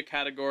to give you a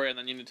category, and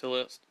then you need to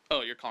list.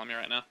 Oh, you're calling me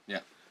right now? Yeah.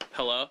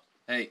 Hello?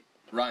 Hey,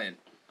 Ryan.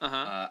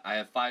 Uh-huh. I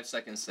have 5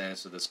 seconds to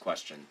answer this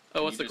question.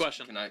 Oh, what's the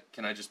question?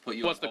 Can I just put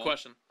you What's on the hold?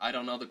 question? I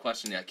don't know the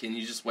question yet. Can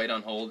you just wait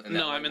on hold? And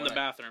No, I'm in the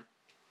bathroom.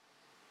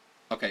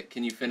 Okay,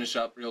 can you finish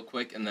up real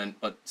quick and then,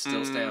 but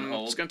still stay on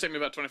hold? It's going to take me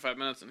about 25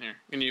 minutes in here.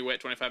 Can you wait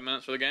 25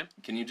 minutes for the game?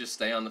 Can you just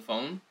stay on the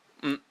phone?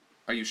 Mm.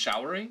 Are you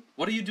showering?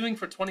 What are you doing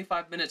for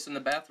 25 minutes in the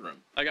bathroom?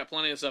 I got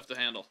plenty of stuff to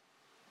handle.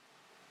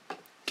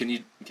 Can you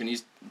Look, can you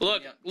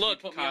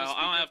look, put me on Kyle, I don't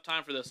speaker? have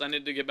time for this. I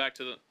need to get back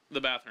to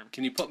the bathroom.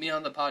 Can you put me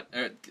on the pod?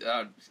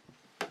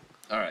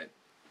 All right,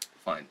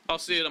 fine. I'll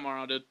see you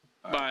tomorrow, dude.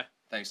 All Bye. right.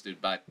 Thanks,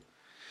 dude. Bye.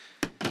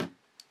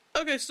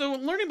 Okay, so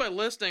learning by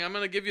listing, I'm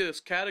going to give you this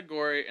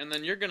category, and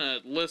then you're going to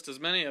list as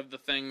many of the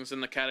things in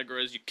the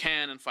category as you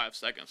can in 5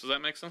 seconds. Does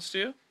that make sense to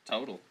you?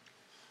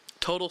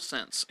 Total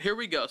sense. Here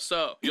we go.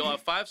 So, you'll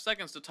have 5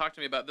 seconds to talk to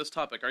me about this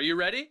topic. Are you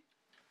ready?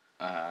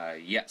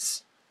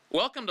 Yes.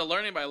 Welcome to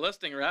Learning by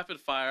Listing Rapid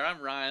Fire.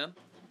 I'm Ryan.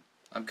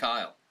 I'm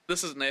Kyle.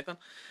 This is Nathan.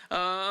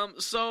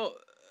 So,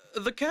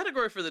 the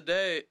category for the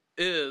day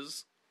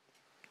is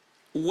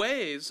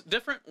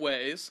different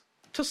ways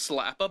to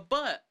slap a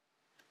butt.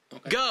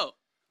 Okay. Go.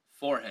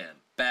 Forehand,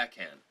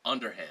 backhand,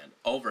 underhand,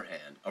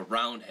 overhand,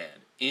 around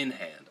hand, in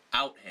hand,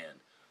 out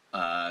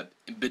hand,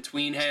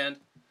 between hand.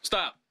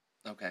 Stop.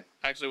 Okay.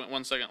 I actually went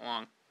 1 second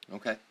long.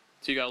 Okay.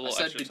 So you got a I little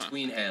said extra time.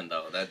 between hand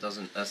though.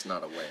 That's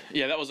not a win.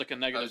 Yeah, that was like a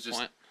negative just-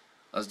 point.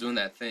 I was doing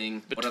that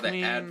thing. What are the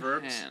Between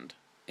adverbs? hand.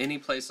 Any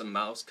place a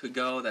mouse could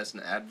go, that's an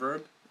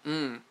adverb.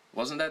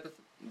 Wasn't that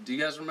do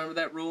you guys remember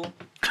that rule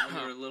when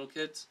you were little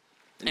kids?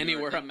 And you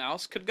Anywhere were- a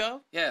mouse could go?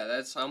 Yeah,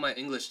 that's how my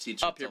English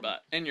teacher Up your told me.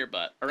 butt, in your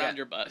butt, around Yeah.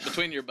 your butt,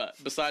 between your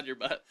butt, beside your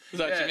butt. Is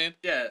that Yeah, what you mean?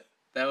 yeah,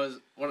 that was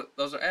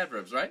those are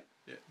adverbs, right?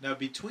 Yeah. Now,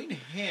 between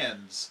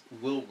hands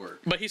will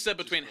work. But he said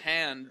between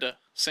hand,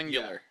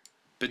 singular.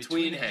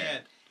 Between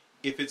hand.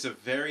 If it's a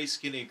very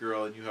skinny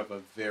girl and you have a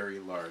very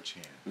large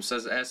hand. Who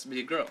says it has to be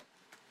a girl?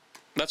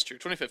 That's true.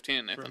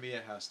 2015, For Nathan. me,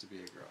 it has to be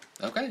a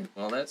girl. Okay,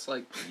 well that's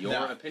like your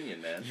Nah.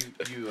 opinion, man.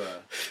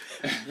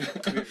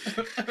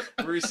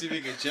 We're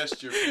receiving a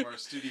gesture from our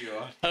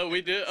studio. Oh,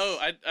 we do. Oh,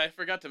 I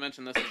forgot to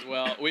mention this as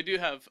well. We do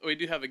have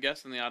a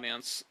guest in the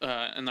audience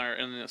in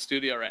the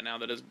studio right now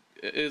that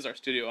is our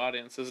studio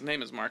audience. His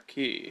name is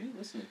Marquis. What are you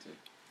listening to?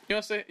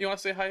 You want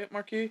to say hi,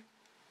 Marquis?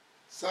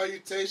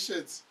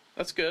 Salutations.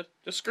 That's good.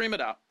 Just scream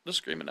it out. Just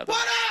scream it out.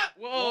 What up?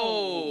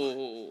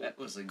 Whoa! That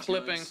was a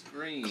Clipping, good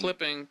scream.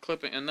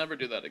 clipping, and never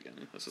do that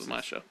again. This is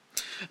my show.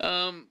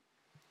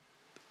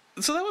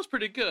 So that was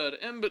pretty good.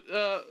 And but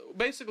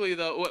basically,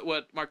 though,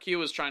 what Marquis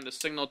was trying to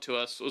signal to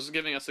us was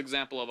giving us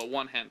example of a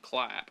one-hand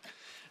clap.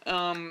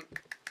 And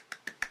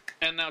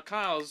now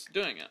Kyle's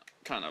doing it,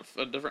 kind of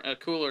a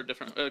cool,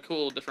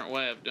 different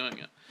way of doing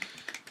it.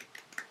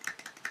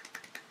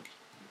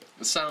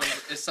 It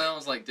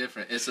sounds like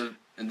different.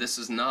 And this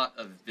is not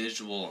a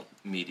visual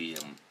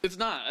medium. It's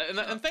not,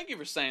 and thank you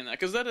for saying that,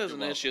 because that is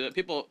You're an issue that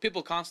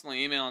people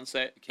constantly email and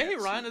say, can't "Hey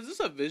Ryan, see is this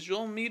a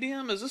visual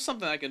medium? Is this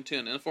something I can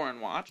tune in for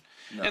and watch?"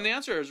 No. And the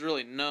answer is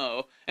really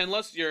no,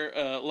 unless you're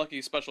a lucky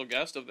special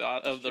guest of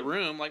the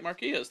room like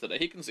Marquis is today.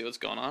 He can see what's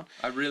going on.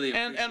 I really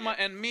appreciate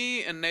And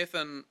me and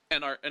Nathan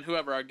and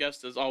whoever our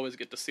guest is always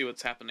get to see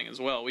what's happening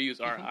as well. We use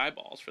our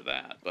eyeballs for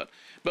that, but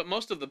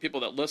most of the people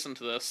that listen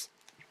to this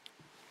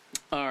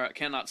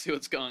cannot see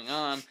what's going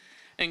on,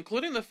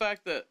 including the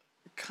fact that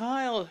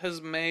Kyle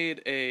has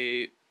made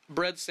a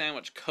bread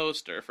sandwich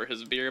coaster for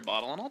his beer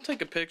bottle, and I'll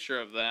take a picture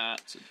of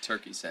that. It's a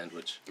turkey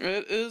sandwich.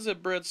 It is a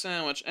bread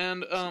sandwich,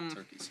 and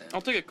Turkey sandwich.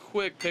 I'll take a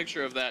quick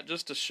picture of that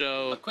just to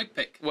show A quick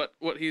pick.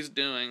 what he's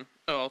doing.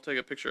 Oh, I'll take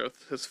a picture of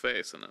his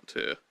face in it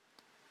too.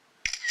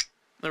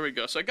 There we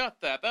go. So I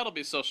got that. That'll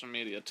be social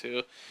media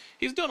too.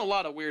 He's doing a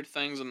lot of weird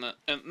things and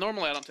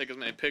normally I don't take as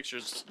many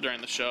pictures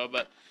during the show,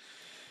 but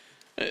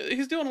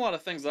he's doing a lot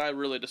of things that I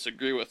really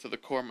disagree with to the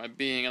core of my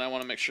being, and I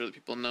want to make sure that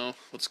people know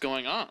what's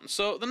going on.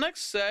 So the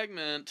next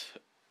segment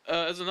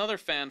is another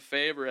fan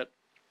favorite.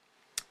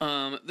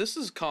 This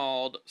is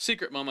called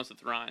Secret Moments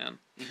with Ryan.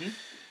 Mm-hmm.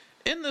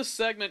 In this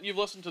segment, you've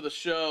listened to the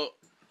show,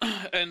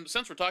 and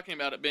since we're talking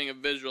about it being a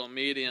visual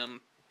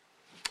medium,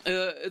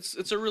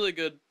 it's a really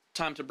good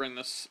time to bring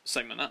this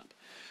segment up.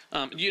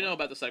 You know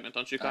about the segment,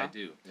 don't you, Kyle? I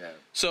do, yeah.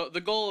 So the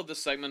goal of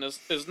this segment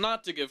is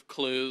not to give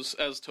clues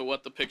as to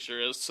what the picture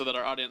is so that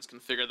our audience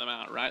can figure them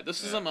out, right?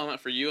 This is a moment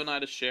for you and I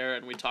to share,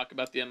 and we talk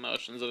about the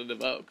emotions that it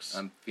evokes.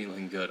 I'm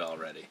feeling good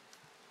already.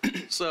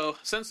 So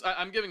since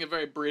I'm giving a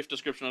very brief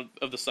description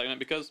of the segment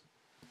because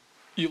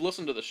you've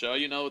listened to the show,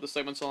 you know what the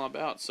segment's all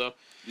about. So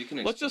You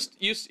can let's just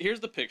here's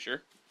the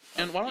picture.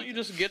 And why don't you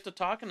just get to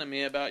talking to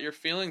me about your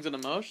feelings and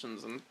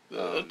emotions and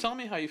tell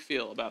me how you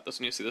feel about this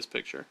when you see this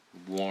picture.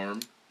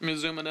 warm. Let me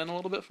zoom it in a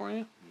little bit for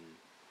you.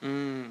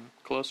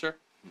 Closer.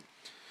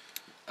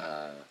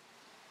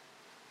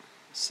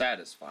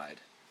 satisfied.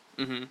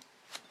 Mm-hmm.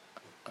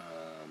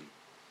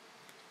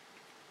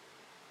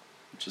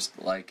 Just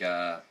like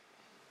a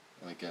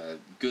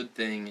good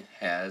thing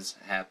has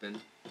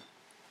happened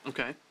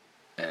Okay.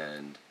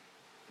 and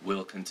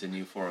will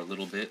continue for a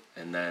little bit,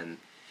 and then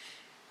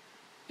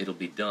it'll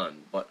be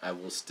done. But I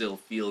will still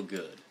feel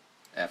good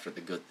after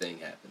the good thing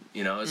happened.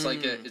 You know, it's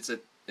like it's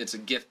a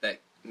gift that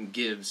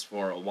gives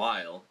for a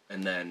while,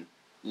 and then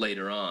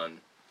later on,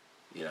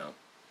 you know,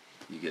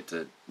 you get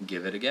to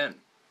give it again,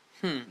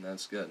 and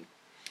that's good.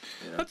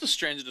 You know? That's a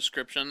strange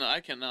description that I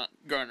cannot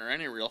garner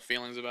any real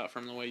feelings about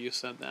from the way you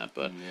said that,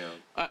 but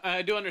Yeah.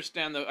 I do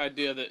understand the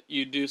idea that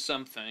you do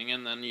something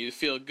and then you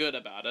feel good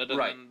about it, and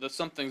Right. then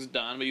something's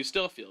done, but you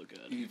still feel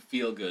good. You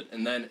feel good,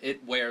 and then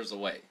it wears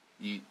away.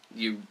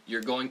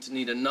 You're going to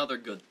need another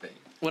good thing.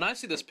 When I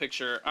see this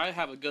picture, I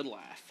have a good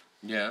laugh.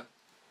 Yeah.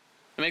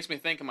 It makes me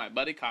think of my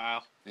buddy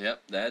Kyle.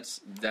 Yep.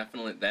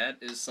 That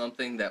is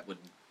something that would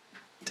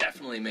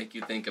definitely make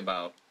you think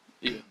about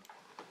You.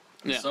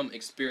 Yeah. some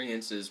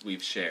experiences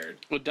we've shared.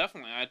 Well,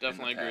 I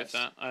definitely agree with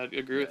that. past. I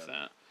agree with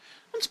that.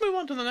 Let's move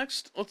on to the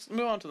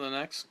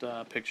next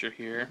picture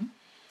here.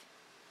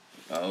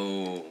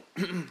 Oh,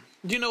 Do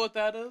you know what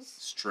that is?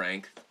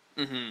 strength.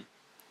 Mm-hmm.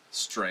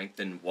 Strength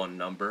in one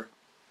number.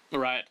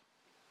 Right.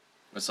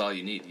 That's all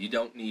you need. You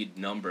don't need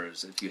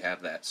numbers if you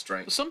have that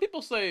strength. Some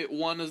people say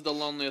 1 is the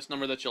loneliest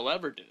number that you'll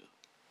ever do.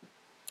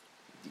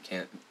 You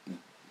can't.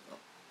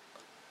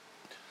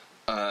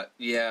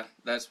 Yeah,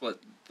 that's what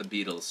the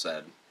Beatles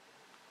said.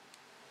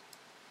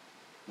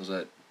 Was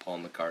that Paul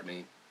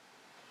McCartney?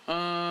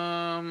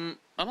 I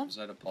don't. Was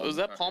that a Paul? Was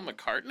that Paul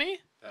McCartney?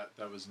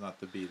 That was not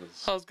the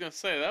Beatles. I was gonna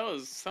say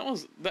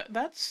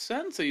that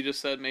sentence that you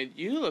just said made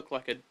you look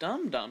like a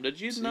dum dum. Did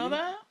you know See?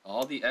 that?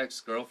 All the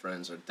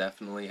ex-girlfriends are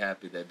definitely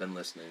happy they've been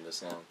listening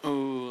this long.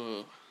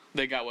 Ooh,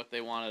 they got what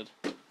they wanted.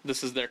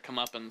 This is their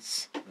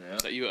comeuppance Yeah,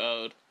 that you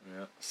owed.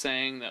 yeah.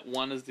 Saying that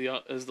 1 is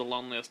the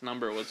loneliest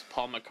number was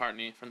Paul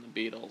McCartney from the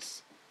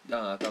Beatles.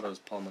 No, I thought it was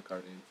Paul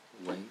McCartney.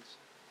 Wings.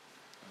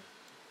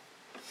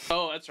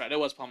 Oh, that's right. It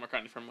was Paul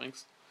McCartney from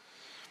Wings.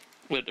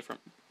 With a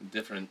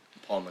Different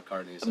Paul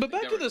McCartneys. I But think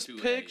back there to were this 2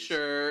 A's.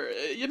 picture,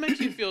 it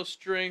makes you feel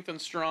strength and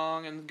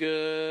strong and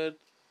good.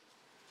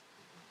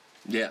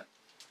 Yeah.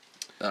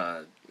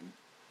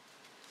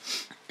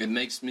 It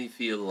makes me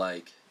feel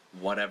like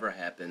whatever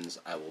happens,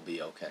 I will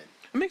be okay.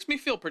 It makes me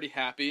feel pretty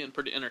happy and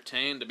pretty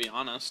entertained, to be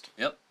honest.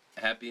 Yep.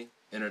 Happy,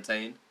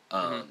 entertained.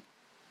 Mm-hmm.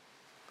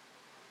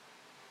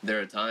 There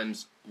are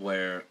times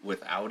where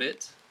without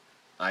it,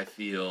 I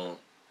feel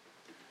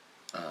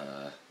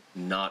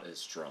not as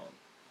strong.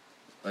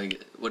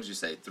 Like, what did you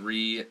say?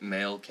 3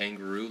 male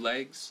kangaroo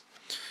legs?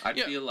 I'd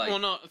Yeah, feel like... well,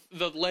 no,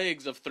 the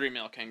legs of 3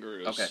 male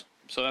kangaroos. Okay.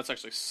 So that's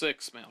actually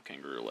 6 male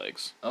kangaroo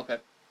legs. Okay.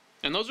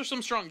 And those are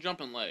some strong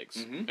jumping legs,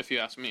 Mhm. if you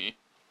ask me.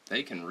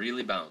 They can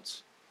really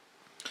bounce.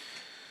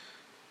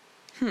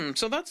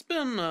 So that's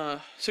been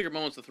Secret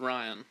Moments with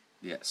Ryan.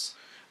 Yes.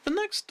 The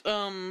next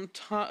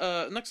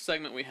next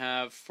segment we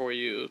have for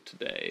you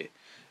today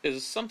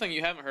is something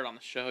you haven't heard on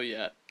the show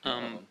yet,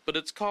 but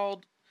it's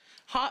called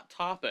Hot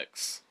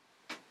Topics.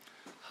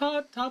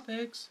 Hot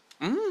topics.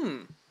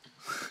 Mmm.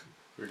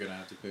 We're gonna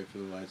have to pay for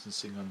the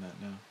licensing on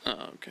that now.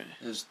 Oh, okay.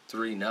 There's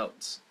 3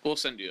 notes. We'll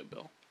send you a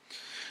bill.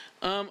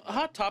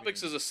 Hot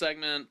Topics is a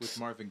segment. With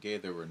Marvin Gaye,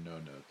 there were no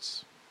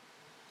notes.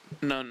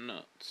 No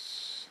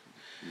notes.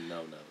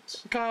 No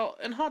notes. Kyle,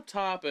 in Hot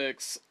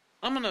Topics,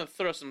 I'm going to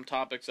throw some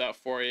topics out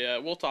for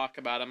you. We'll talk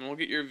about them, and we'll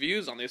get your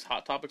views on these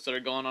hot topics that are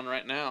going on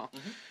right now.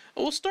 Mm-hmm.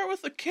 We'll start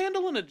with a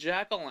candle and a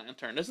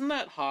jack-o'-lantern. Isn't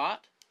that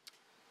hot?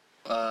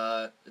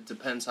 It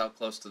depends how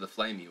close to the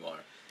flame you are.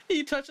 Are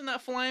you touching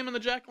that flame in the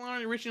jack-o'-lantern?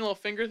 You're reaching your little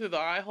finger through the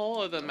eye hole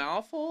or the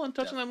mouth hole and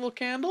touching that little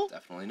candle?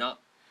 Definitely not.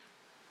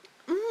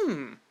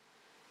 Mmm.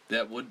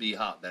 That would be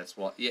hot. That's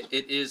why. Yeah,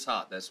 it is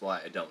hot. That's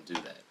why I don't do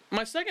that.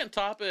 My second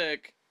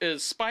topic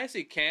is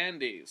spicy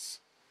candies.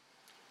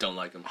 Don't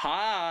like them.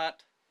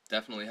 Hot.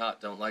 Definitely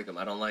hot. Don't like them.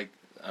 I don't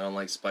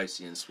like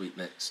spicy and sweet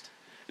mixed.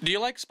 Do you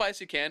like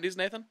spicy candies,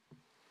 Nathan?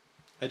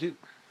 I do.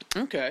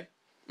 Okay.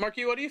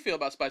 Marquis, what do you feel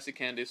about spicy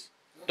candies?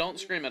 Don't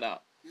scream it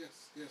out.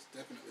 Yes,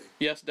 definitely.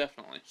 Yes,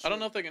 definitely. I don't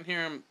know if they can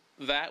hear him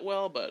that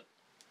well, but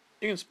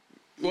you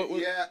can.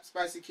 Yeah,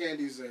 spicy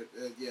candies are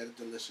they're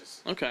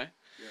delicious. Okay.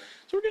 Yeah.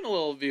 So we're getting a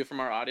little view from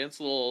our audience,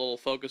 a little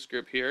focus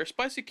group here.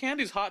 Spicy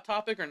candies, hot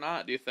topic or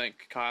not? Do you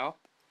think, Kyle?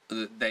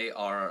 They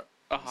are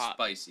A hot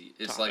spicy.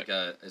 It's topic.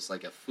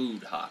 like a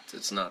food hot.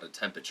 It's not a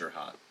temperature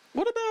hot.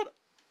 What about?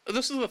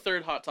 This is the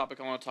third hot topic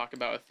I want to talk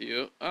about with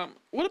you.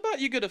 What about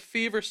you get a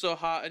fever so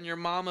hot and your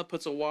mama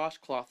puts a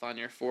washcloth on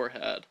your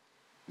forehead?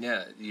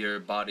 Yeah, your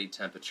body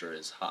temperature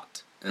is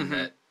hot,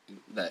 and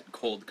that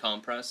cold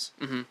compress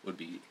would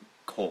be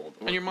cold.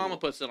 Or And your mama cool.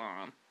 puts it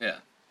on. Yeah,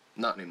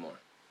 not anymore.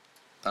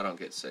 I don't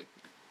get sick.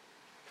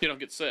 You don't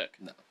get sick.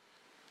 No.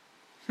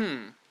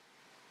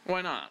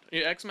 Why not?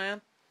 You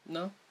X-Man?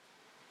 No.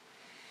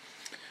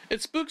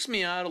 It spooks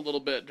me out a little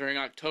bit during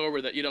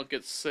October that you don't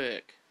get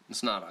sick.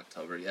 It's not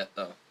October yet,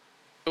 though.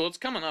 Well, it's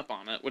coming up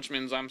on it, which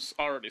means I'm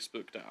already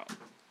spooked out.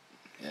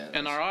 Yeah,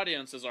 And our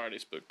audience is already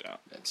spooked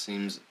out. It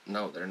seems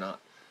no, they're not.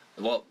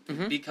 Well,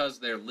 because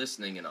they're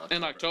listening in October.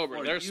 In October,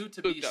 For they're you to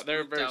spooked be out.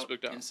 They're very out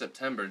spooked out. in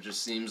September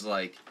just seems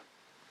like.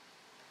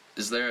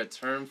 Is there a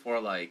term for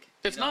like?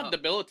 It's not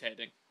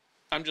debilitating.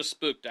 I'm just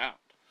spooked out.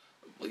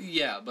 Well,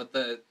 yeah, but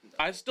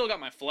I still got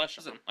my flesh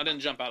on. I didn't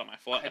jump out of my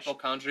flesh.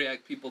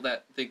 hypochondriac people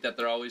that think that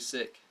they're always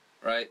sick,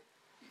 right?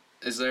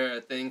 Is there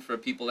a thing for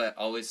people that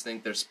always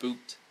think they're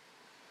spooked?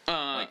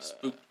 Like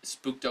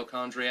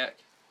spooktochondriac?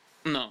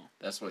 No,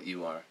 That's what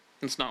you are.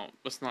 it's not.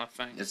 It's not a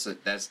thing.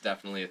 That's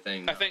definitely a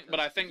thing. I think, but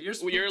I think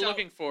you're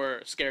looking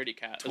for scaredy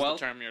cat. Is the 12th?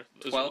 term you're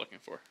 12th? looking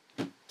for.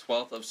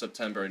 12th of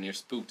September and you're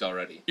spooked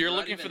already. You're Not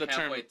looking even for the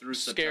term halfway through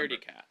September.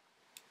 scaredy cat.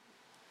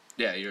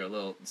 Yeah, you're a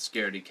little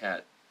scaredy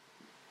cat.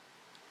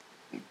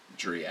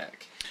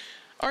 Driac.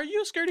 Are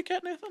you a scaredy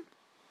cat, Nathan?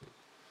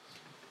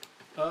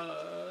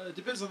 It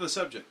depends on the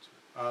subject.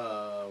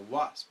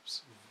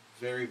 Wasps.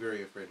 Very,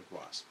 very afraid of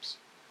wasps.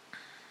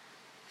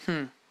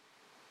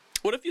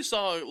 What if you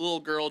saw a little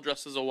girl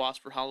dressed as a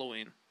wasp for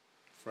Halloween?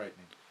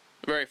 Frightening.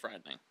 Very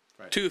frightening.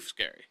 Too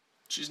scary.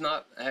 She's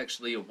not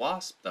actually a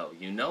wasp, though.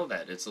 You know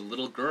that. It's a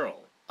little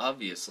girl,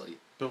 obviously.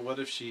 But what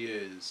if she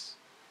is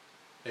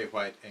a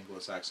white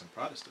Anglo-Saxon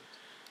Protestant?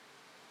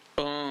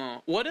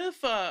 What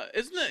if,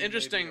 isn't it She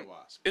interesting, may be a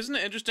wasp. isn't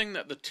it interesting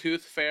that the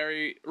tooth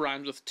fairy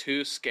rhymes with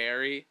too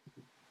scary?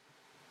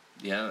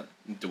 Yeah,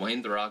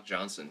 Dwayne The Rock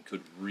Johnson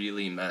could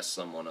really mess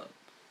someone up.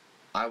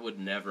 I would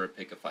never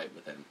pick a fight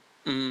with him.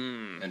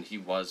 And he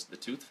was the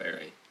Tooth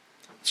Fairy.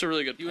 It's a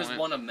really good He point. was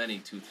one of many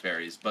Tooth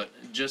Fairies, but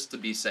just to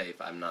be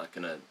safe, I'm not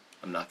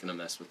gonna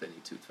mess with any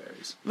Tooth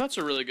Fairies. That's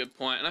a really good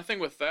point. And I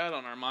think with that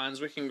on our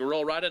minds, we can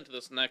roll right into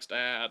this next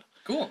ad.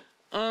 Cool.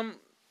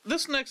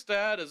 This next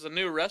ad is a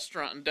new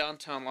restaurant in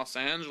downtown Los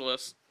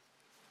Angeles,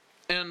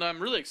 and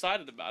I'm really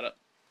excited about it.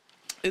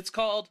 It's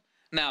called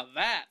Now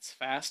That's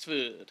Fast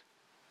Food.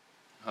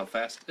 How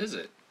fast is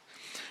it?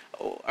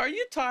 Oh, are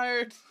you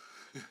tired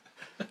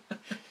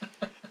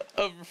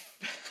of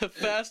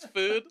fast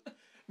food,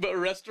 but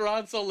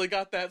restaurants only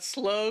got that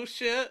slow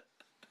shit?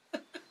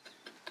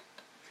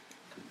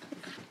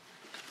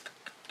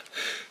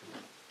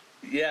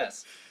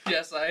 Yes.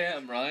 Yes, I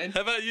am, Ryan.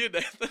 How about you,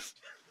 Nathan?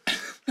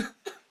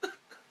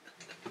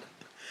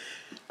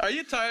 Are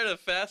you tired of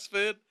fast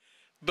food,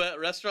 but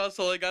restaurants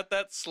only got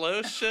that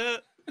slow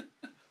shit?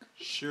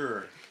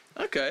 Sure.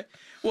 Okay.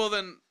 Well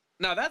then,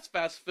 now that's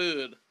fast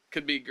food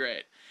could be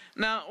great.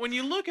 Now, when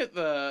you look at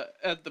the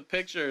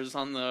pictures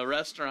on the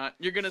restaurant,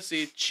 you're gonna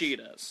see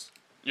cheetahs.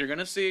 You're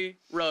gonna see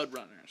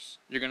roadrunners.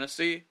 You're gonna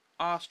see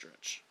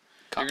ostrich.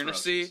 You're gonna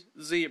see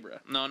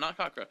zebra. No, not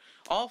cockroach.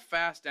 All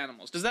fast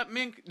animals. Does that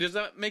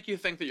make you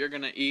think that you're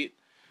gonna eat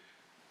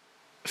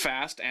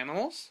fast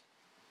animals?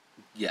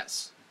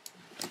 Yes.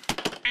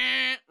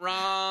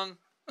 Wrong.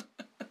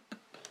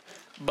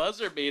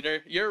 Buzzer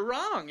beater. You're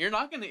wrong. You're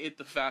not going to eat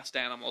the fast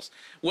animals.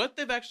 What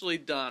they've actually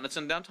done, it's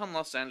in downtown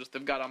Los Angeles,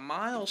 they've got a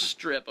mile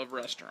strip of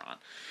restaurant.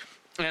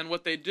 And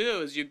what they do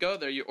is you go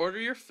there, you order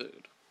your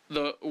food.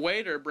 The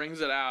waiter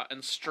brings it out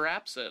and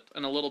straps it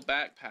in a little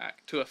backpack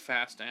to a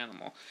fast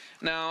animal.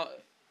 Now,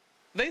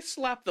 they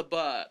slap the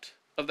butt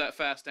of that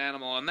fast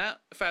animal, and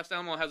that fast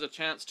animal has a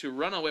chance to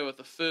run away with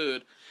the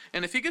food.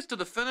 And if he gets to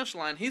the finish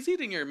line, he's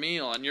eating your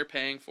meal and you're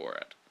paying for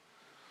it.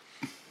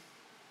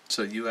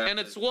 So you have And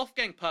it's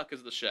Wolfgang Puck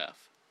as the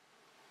chef.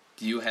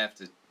 you have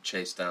to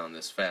chase down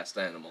this fast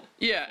animal.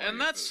 Yeah, for and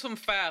your that's food. some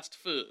fast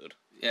food.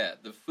 Yeah,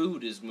 the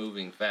food is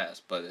moving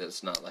fast, but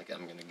it's not like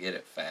I'm gonna get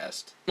it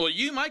fast. Well,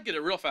 you might get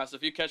it real fast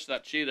if you catch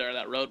that cheetah or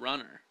that road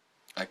runner.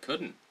 I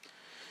couldn't.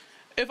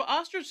 If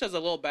ostrich has a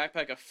little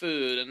backpack of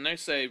food and they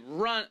say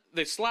run,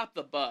 they slap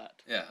the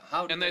butt. Yeah,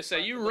 how? do And they say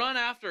slap you the run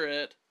after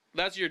it.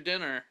 That's your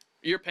dinner.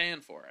 You're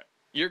paying for it.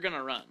 You're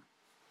gonna run.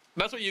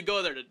 That's what you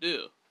go there to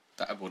do.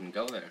 butt? I wouldn't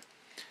go there.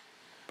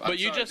 But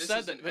you sorry, just this said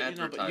is that. an But you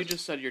advertisement.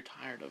 just said you're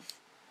tired of.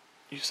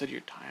 You said you're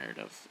tired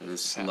of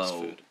This fast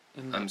slow. food.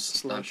 and I'm that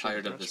slow I'm shit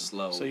tired at of the restaurant.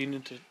 slow. So you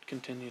need to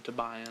continue to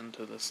buy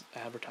into this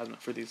advertisement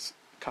for these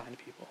kind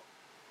people.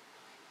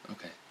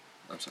 Okay,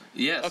 I'm sorry.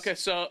 Yes. Okay,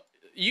 so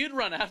you'd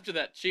run after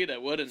that cheetah,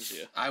 wouldn't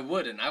you? I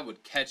would, and I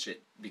would catch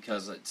it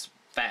because it's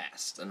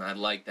fast, and I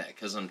like that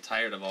because I'm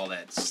tired of all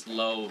that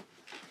slow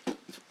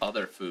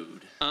other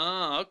food.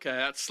 Oh, okay,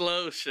 that's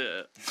slow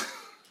shit.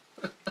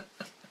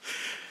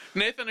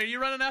 Nathan, are you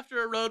running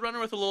after a roadrunner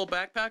with a little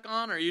backpack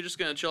on, or are you just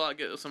gonna chill out and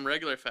get some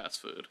regular fast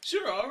food?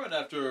 Sure, I'll run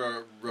after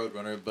a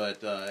roadrunner, but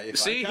if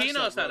See, I catch he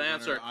knows that how to roadrunner,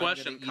 answer a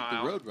question, I'm gonna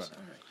Kyle. eat the roadrunner.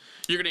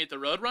 You're gonna eat the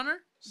roadrunner?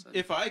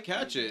 If I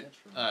catch it,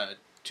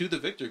 to the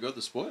victor go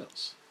the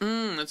spoils.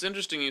 It's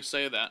interesting you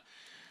say that.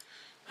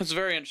 It's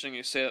very interesting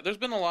you say that. There's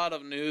been a lot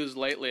of news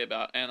lately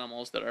about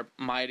animals that are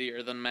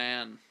mightier than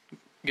man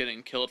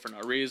getting killed for no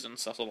reason.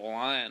 Cecil the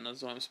lion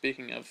is what I'm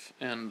speaking of,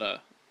 and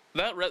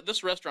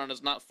this restaurant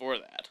is not for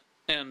that.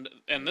 And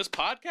this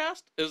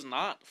podcast is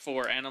not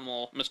for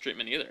animal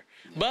mistreatment either.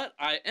 Yeah. But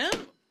I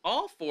am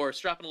all for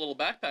strapping a little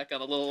backpack on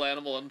a little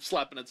animal and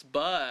slapping its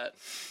butt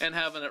and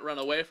having it run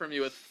away from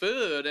you with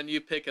food, and you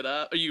pick it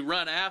up, or you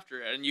run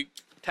after it, and you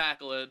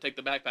tackle it, take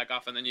the backpack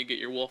off, and then you get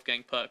your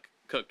Wolfgang Puck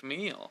cooked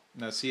meal.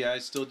 Now, see, I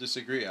still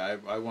disagree.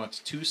 I want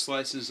 2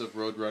 slices of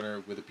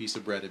Roadrunner with a piece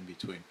of bread in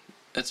between.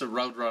 It's a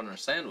Roadrunner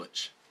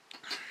sandwich.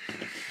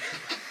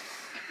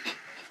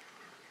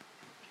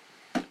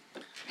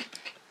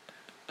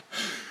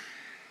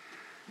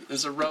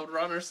 It's a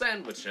Roadrunner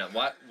sandwich.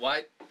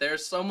 Why?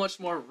 There's so much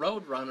more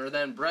Roadrunner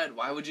than bread.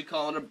 Why would you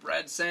call it a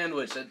bread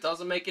sandwich? That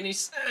doesn't make any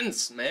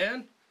sense,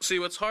 man. See,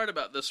 what's hard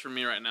about this for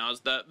me right now is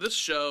that this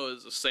show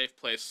is a safe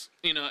place.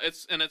 You know,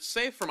 it's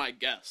safe for my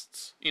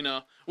guests. You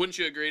know, wouldn't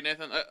you agree,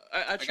 Nathan?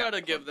 I try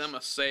to give them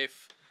a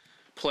safe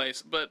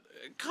place, but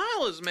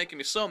Kyle is making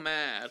me so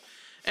mad.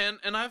 And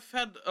I've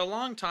had a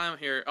long time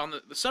here on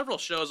the several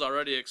shows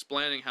already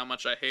explaining how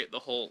much I hate the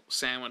whole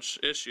sandwich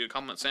issue,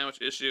 compliment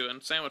sandwich issue,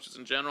 and sandwiches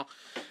in general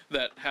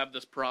that have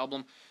this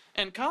problem.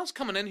 And Kyle's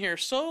coming in here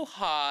so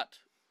hot.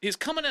 He's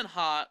coming in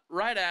hot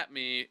right at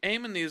me,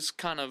 aiming these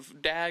kind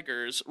of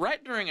daggers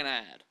right during an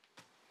ad.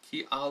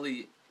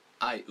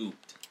 I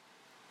ooped.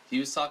 He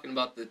was talking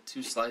about the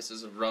 2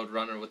 slices of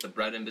Roadrunner with the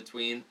bread in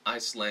between. I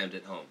slammed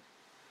it home.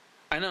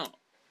 I know.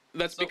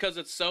 That's because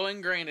it's so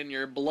ingrained in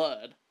your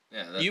blood.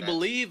 Yeah, You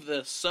believe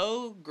this so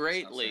that's how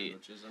greatly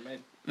sandwiches are made.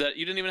 that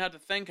you didn't even have to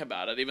think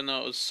about it, even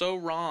though it was so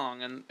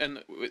wrong.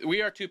 And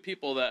we are 2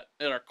 people that,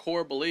 at our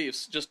core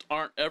beliefs, just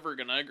aren't ever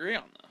going to agree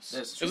on this.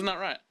 That's true. Isn't that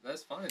right?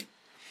 That's fine.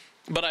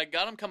 But I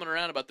got him coming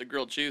around about the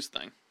grilled cheese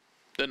thing,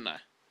 didn't I?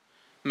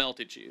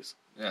 Melty cheese.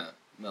 Yeah,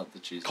 melt the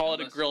cheese. Call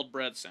it a grilled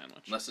bread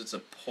sandwich. Unless it's a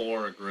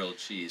poor grilled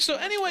cheese. So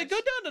anyway, go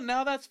down to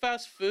Now That's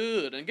Fast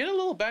Food and get a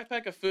little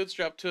backpack of food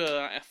strapped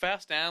to a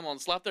fast animal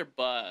and slap their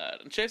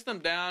butt and chase them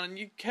down, and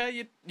you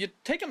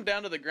take them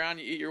down to the ground.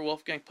 You eat your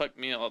Wolfgang Puck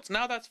meal. It's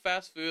Now That's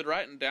Fast Food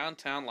right in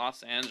downtown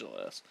Los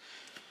Angeles.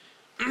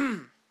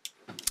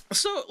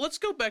 So let's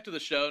go back to the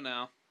show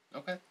now.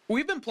 Okay.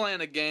 We've been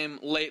playing a game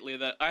lately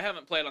that I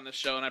haven't played on this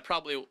show, and I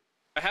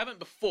haven't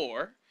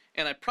before,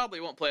 and I probably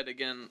won't play it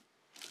again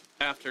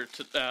after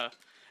today.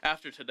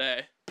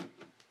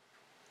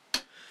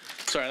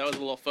 Sorry, that was a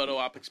little photo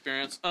op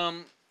experience.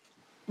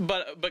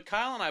 But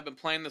Kyle and I have been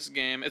playing this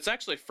game. It's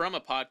actually from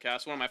a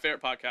podcast, one of my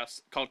favorite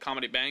podcasts called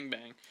Comedy Bang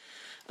Bang.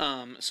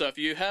 So if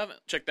you haven't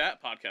checked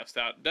that podcast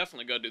out,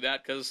 definitely go do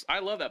that because I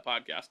love that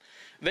podcast.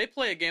 They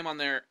play a game on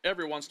there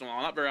every once in a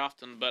while, not very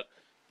often, but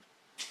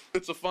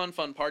it's a fun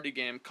party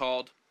game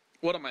called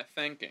What Am I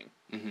Thinking?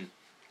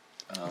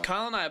 Mm-hmm.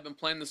 Kyle and I have been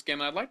playing this game,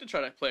 and I'd like to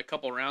try to play a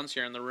couple rounds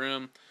here in the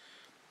room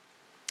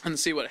and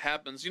see what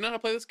happens. You know how to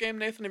play this game,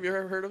 Nathan? Have you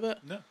ever heard of it?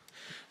 No.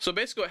 So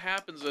basically what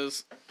happens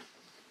is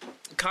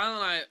Kyle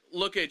and I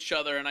look at each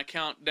other, and I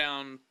count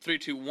down 3,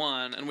 2,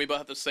 1, and we both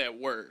have to say a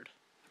word.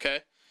 Okay?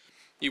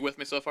 You with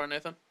me so far,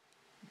 Nathan?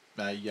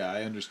 Yeah,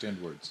 I understand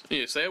words.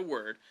 You say a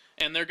word,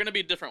 and they're going to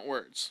be different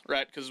words,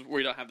 right? Because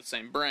we don't have the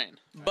same brain.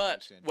 But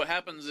understand. what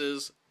happens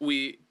is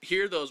we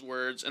hear those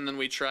words, and then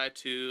we try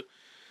to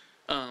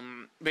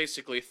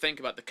basically think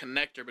about the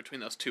connector between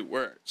those 2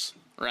 words,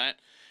 right?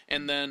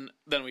 And then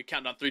we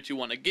count down 3, 2,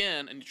 1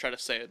 again, and you try to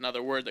say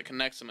another word that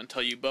connects them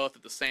until you both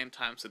at the same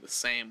time say the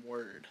same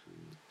word.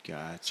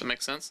 Gotcha. Does that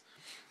make sense?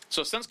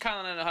 So since Kyle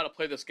and I know how to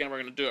play this game, we're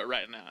going to do it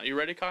right now. You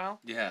ready, Kyle?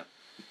 Yeah,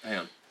 I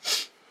am.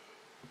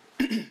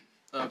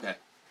 Okay.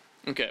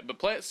 Okay, but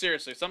play it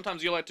seriously.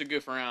 Sometimes you like to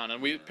goof around, and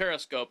we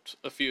periscoped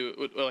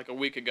a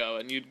week ago,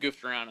 and you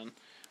goofed around and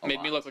made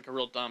me look like a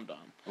real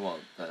dum-dum. Well,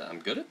 I'm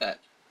good at that.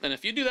 And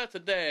if you do that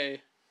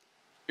today,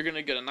 you're going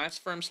to get a nice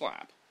firm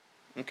slap.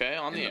 Okay,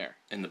 on the air.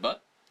 In the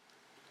butt?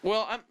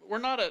 Well, we're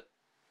not at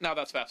Now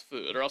That's Fast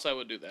Food, or else I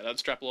would do that. I'd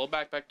strap a little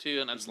backpack to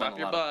you, and I'd slap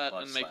your butt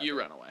and make you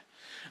run away.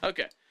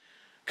 Okay,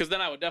 because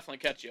then I would definitely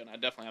catch you, and I'd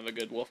definitely have a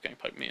good Wolfgang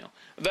Puck meal.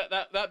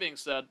 That being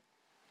said,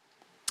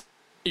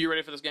 you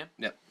ready for this game?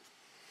 Yep.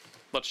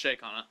 Let's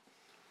shake on it.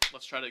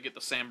 Let's try to get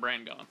the same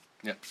brain going.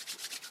 Yep.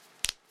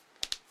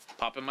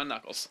 Pop in my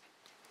knuckles.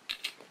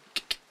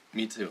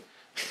 Me too.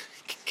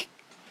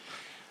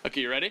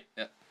 Okay, you ready?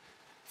 Yep.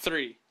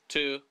 3,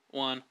 2,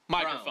 1.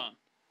 Microphone. Brown.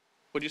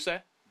 What'd you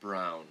say?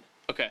 Brown.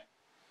 Okay.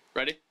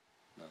 Ready?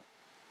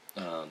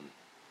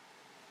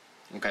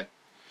 Okay.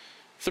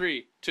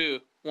 3, 2,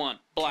 1.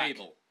 Black.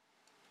 Cable.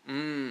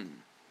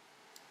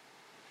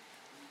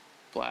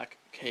 Black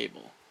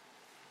cable.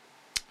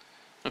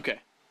 Okay.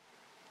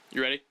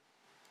 You ready?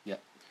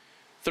 Yep.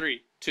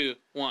 3, 2,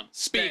 1.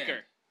 Speaker.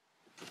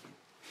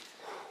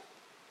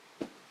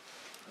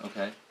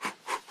 Okay.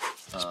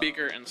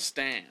 Speaker and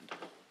stand.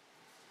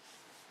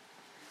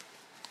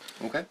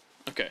 Okay.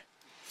 Okay.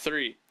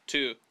 3,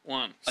 2,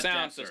 1. Sound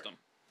Adapter. system.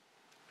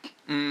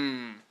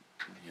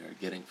 You're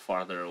getting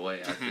farther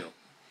away, I feel.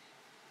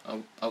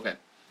 Oh, okay.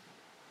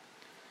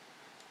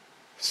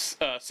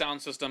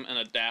 Sound system and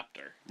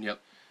adapter.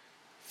 Yep.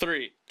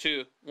 3,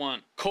 2,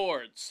 1.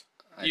 Chords.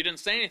 You didn't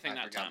say anything I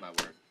that forgot time. my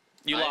word.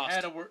 You I lost.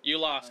 had a word. You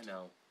lost. I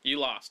know. You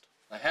lost.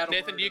 I had a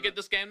Nathan, word do you in get it.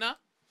 this game now?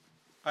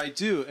 I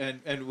do,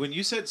 and when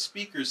you said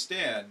speaker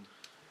stand,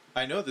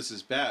 I know this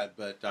is bad,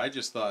 but I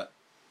just thought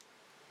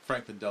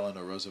Franklin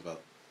Delano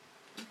Roosevelt.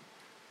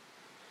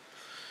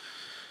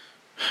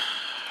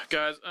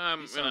 Guys,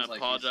 I'm He going sounds to like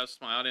apologize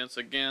to my audience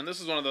again.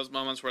 This is one of those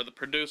moments where the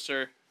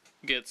producer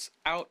gets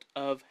out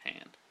of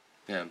hand.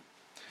 Yeah.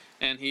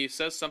 And he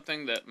says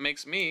something that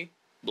makes me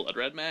blood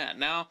red mad.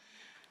 Now,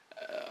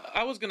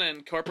 I was going to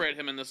incorporate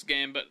him in this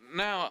game, but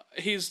now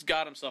he's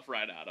got himself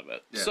right out of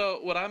it. Yeah. So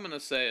what I'm going to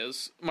say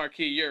is,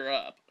 Marquis, you're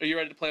up. Are you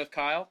ready to play with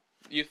Kyle?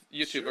 You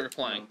two Sure. are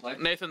playing. Wanna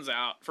play? Nathan's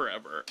out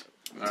forever.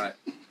 All right.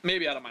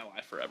 Maybe out of my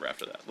life forever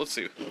after that. Let's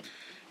see.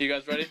 You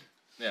guys ready?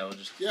 Yeah, we'll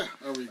just. Yeah,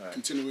 are we Alright.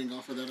 continuing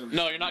off of that? Or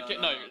No, you're not No,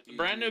 kidding. no, No, no. you're, You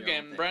brand do new your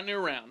own game, thing. brand new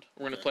round.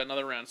 We're going to Okay. play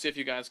another round. See if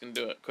you guys can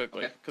do it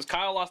quickly. Okay. Because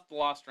Kyle lost the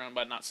last round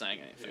by not saying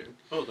anything.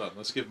 Hold on.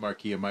 Let's give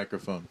Marquis a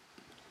microphone.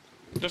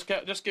 Just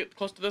get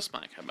close to this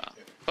mic. How about?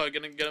 Oh, you're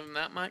gonna get him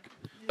that mic?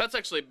 That's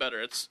actually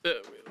better. It's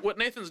what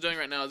Nathan's doing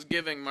right now is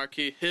giving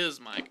Marquis his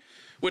mic,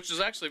 which is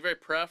actually very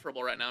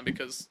preferable right now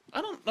because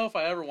I don't know if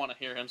I ever want to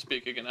hear him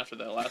speak again after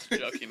that last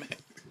joke he made.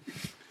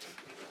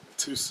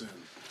 Too soon.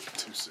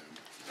 Too soon.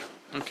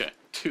 Okay,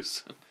 too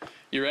soon.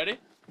 You ready?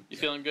 You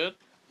feeling good?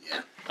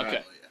 Yeah.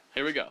 Okay. Oh, yeah.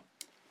 Here we go.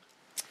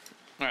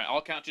 All right,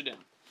 I'll count you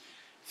down.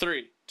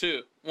 3,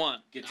 2, 1.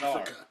 Guitar.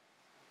 Africa.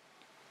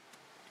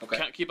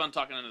 Okay. Keep on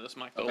talking into this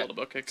mic though, a Okay. little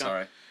bit. Okay,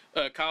 Kyle.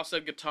 Sorry. Kyle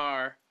said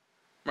guitar.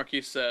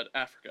 Marquis said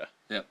Africa.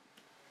 Yep.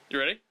 You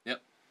ready?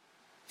 Yep.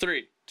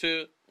 3,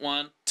 2,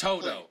 1.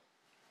 Toto.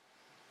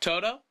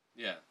 Toto?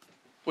 Yeah.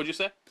 What'd you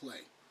say? Play.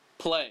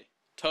 Play.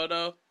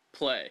 Toto,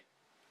 play.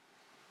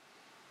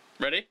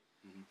 Ready?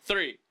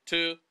 3,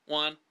 2,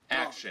 1.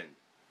 Action.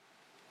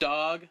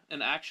 Dog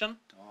and action?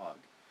 Dog.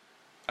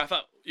 I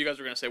thought you guys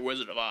were going to say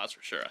Wizard of Oz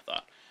for sure, I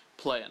thought.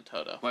 Play and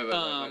Toto. Wait.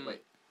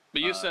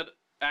 But you Uh, said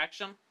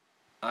action?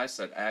 I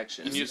said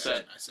action. And you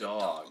said I said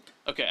dog.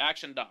 Okay,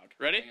 action dog.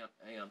 Ready?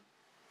 Hang on.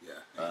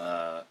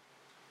 Yeah.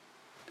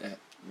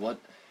 What?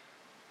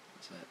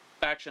 What's that?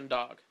 Action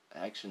dog.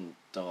 Action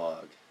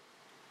dog.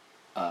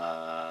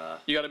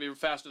 You got to be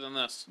faster than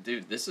this.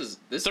 Dude, this is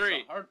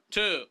 3, a hard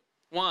 2,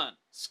 1.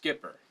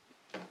 skipper.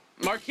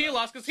 Marquis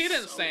lost because he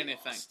didn't So say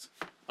anything. lost.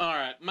 All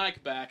right,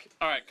 Mike back.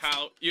 All right,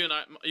 Kyle, you and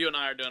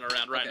I are doing a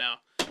round right Okay. now.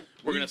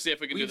 We're gonna see if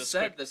we can do We've this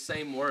said quick. the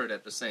same word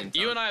at the same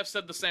time. You and I have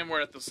said the same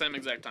word at the same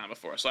exact time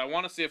before, so I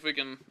want to see if we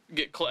can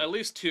get at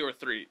least 2 or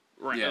 3,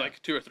 Yeah.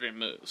 like 2 or 3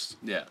 moves.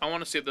 Yeah. I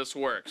want to see if this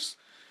works,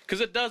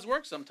 because it does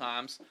work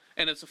sometimes,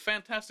 and it's a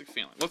fantastic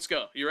feeling. Let's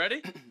go. You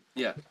ready?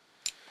 Yeah.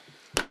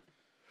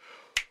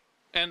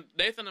 And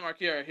Nathan and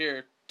Marquis are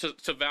here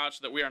to vouch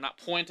that we are not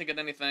pointing at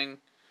anything,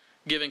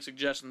 giving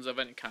suggestions of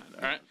any kind.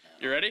 All right,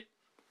 you ready?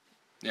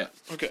 Yeah.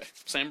 Okay.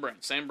 Same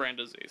brain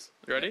disease.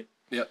 You ready?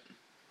 Yep.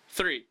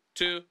 3,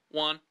 2,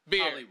 1.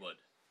 Beer. Hollywood.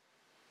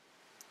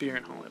 Beer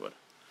in Hollywood.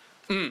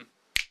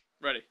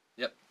 Ready?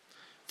 Yep.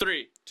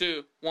 3,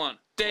 2, 1.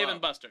 Dave Club.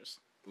 and Buster's.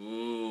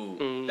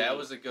 Ooh. That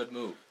was a good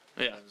move.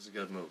 Yeah, That was a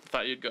good move.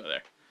 thought you'd go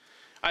there.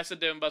 I said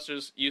Dave and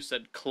Buster's. You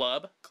said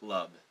club.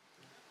 Club.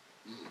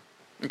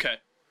 Okay.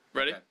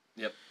 Ready? Okay.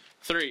 Yep.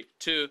 3,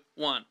 2,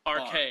 1.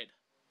 Arcade.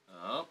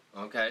 Oh,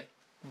 okay.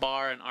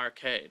 Bar and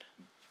arcade.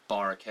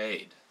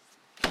 Barcade.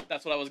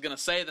 That's what I was gonna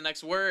say. The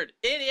next word.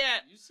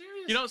 Idiot. You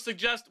serious? You don't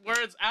suggest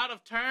words out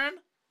of turn.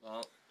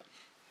 Well,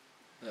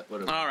 that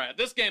would have. All right.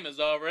 This game is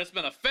over. It's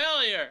been a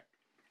failure.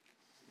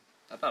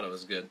 I thought it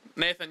was good.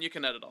 Nathan, you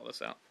can edit all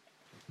this out.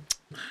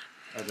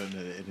 I don't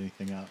edit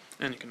anything out.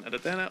 And you can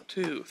edit that out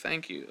too.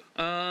 Thank you.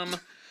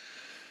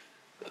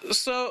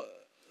 So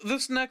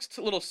this next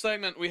little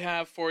segment we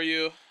have for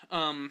you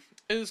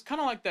is kind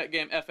of like that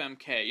game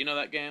FMK. You know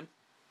that game?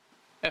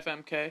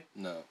 FMK?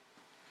 No.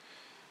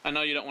 I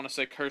know you don't want to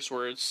say curse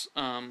words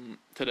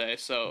today,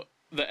 so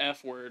the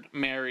F word,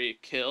 marry,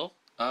 kill.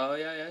 Oh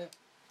yeah.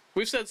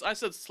 I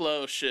said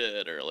slow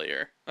shit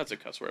earlier. That's a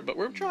cuss word, but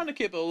we're trying to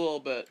keep it a little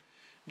bit.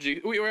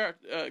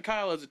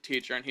 Kyle is a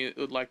teacher, and he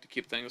would like to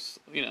keep things,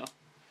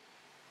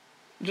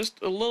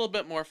 just a little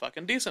bit more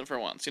fucking decent for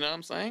once. You know what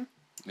I'm saying?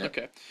 Yeah.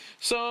 Okay.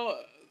 So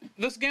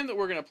this game that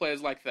we're gonna play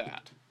is like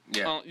that.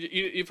 Yeah.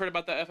 You've heard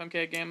about that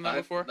FMK game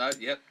before?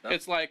 Yep. No.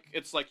 It's like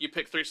you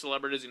pick 3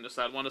 celebrities and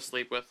decide one to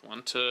sleep with,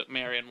 one to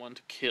marry, and one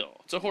to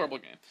kill. It's a horrible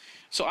game.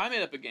 So I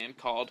made up a game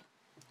called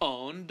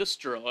Own,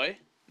 Destroy,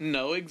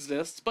 Know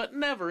Exists, but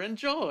Never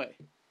Enjoy.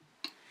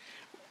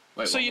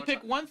 Wait, So one you more pick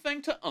time. one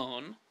thing to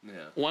own,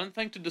 Yeah. one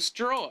thing to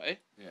destroy,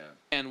 Yeah.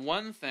 and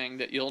one thing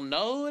that you'll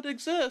know it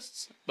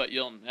exists, but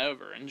you'll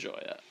never enjoy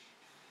it.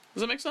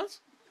 Does that make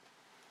sense?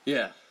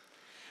 Yeah.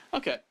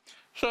 Okay.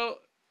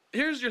 So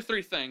here's your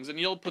 3 things, and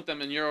you'll put them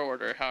in your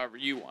order however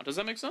you want. Does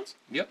that make sense?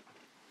 Yep.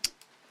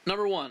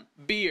 Number 1,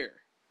 beer.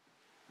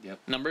 Yep.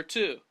 Number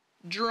 2,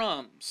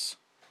 drums.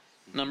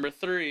 Number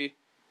 3,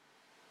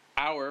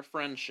 our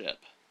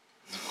friendship.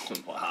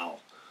 Wow.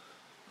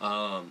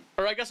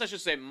 Or I guess I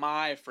should say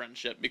my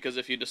friendship, because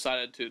if you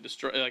decided to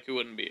destroy, it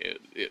wouldn't be,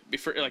 it'd be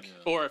for, Yeah.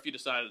 or if you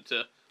decided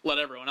to let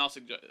everyone else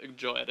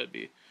enjoy it, it'd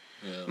be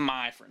Yeah.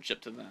 my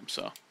friendship to them.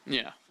 So,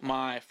 yeah,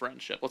 my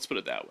friendship. Let's put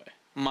it that way.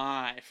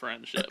 My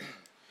friendship.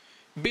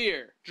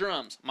 Beer,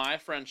 drums, my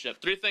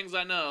friendship. 3 things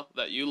I know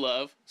that you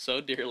love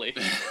so dearly.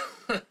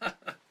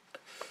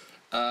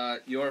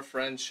 Your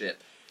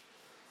friendship.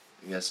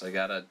 I guess I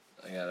gotta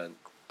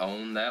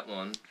own that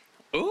one.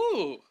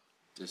 Ooh.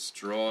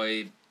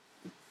 Destroy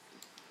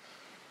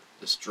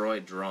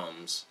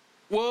drums.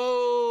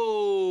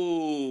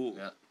 Whoa!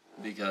 Yeah,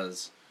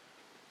 because,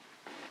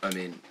 I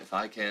mean, if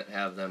I can't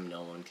have them,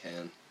 no one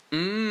can.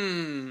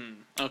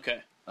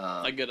 Okay.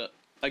 I get it.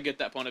 I get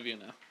that point of view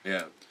now.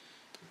 Yeah.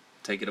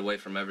 Take it away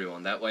from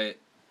everyone. That way,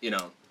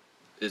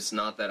 it's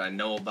not that I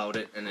know about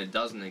it and it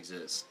doesn't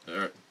exist.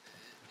 Or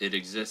it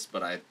exists,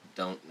 but I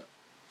don't know.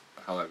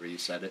 However you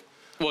said it.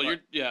 Well,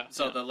 But,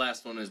 So the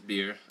last one is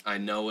beer. I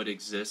know it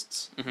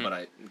exists, but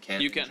I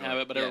can't. You can't enjoy have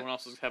it, but Yeah. everyone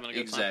else is having a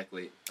good time.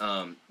 Exactly.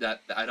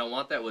 That I don't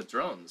want that with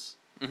drums.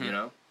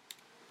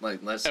 Like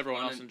let's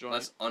Everyone else enjoy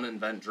let's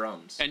uninvent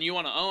drums. And you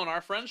want to own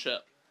our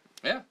friendship.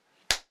 Yeah,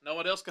 No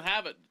one else can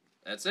have it.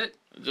 that's it.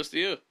 Just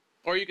you.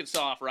 Or you can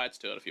sell off rights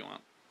to it if you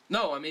want.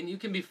 No, I mean you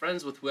can be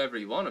friends with whoever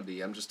you want to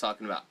be. I'm just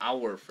talking about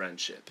our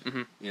friendship.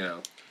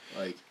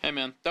 Like Hey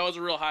man, that was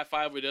a real high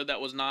five we did. That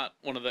was not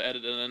one of the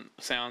edited in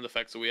sound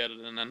effects that we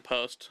edited and then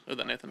post, or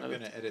that Nathan I'm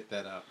edited. gonna edit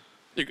that out.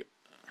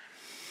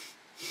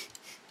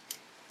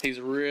 He's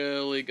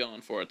really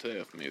going for it today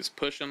with me. He's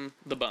pushing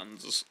the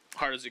buttons as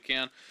hard as he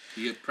can.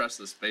 you could press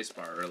the space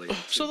bar earlier.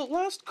 So the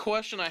last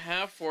question I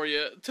have for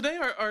you today,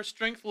 our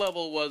strength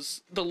level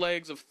was the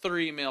legs of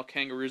 3 male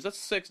kangaroos. That's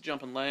 6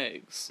 jumping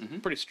legs.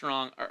 Pretty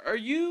strong. Are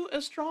you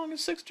as strong as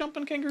 6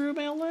 jumping kangaroo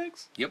male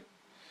legs? Yep.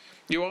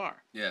 You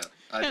are. Yeah.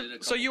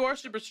 So you are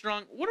super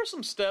strong. What are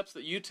some steps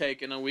that you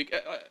take in a week?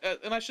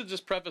 And I should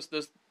just preface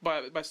this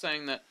by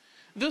saying that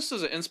this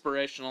is an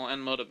inspirational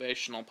and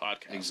motivational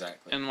podcast.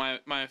 Exactly. And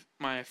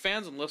my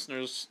fans and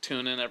listeners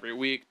tune in every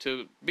week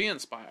to be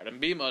inspired and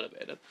be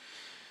motivated.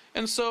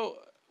 And so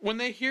when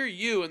they hear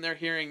you and they're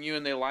hearing you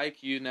and they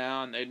like you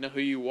now and they know who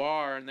you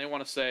are and they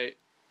want to say,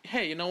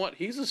 hey, you know what?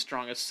 He's as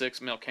strong as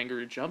 6 male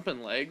kangaroo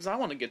jumping legs. I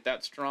want to get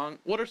that strong.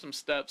 What are some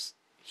steps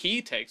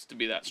he takes to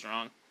be that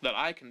strong that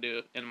I can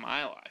do in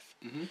my life?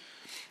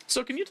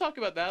 So can you talk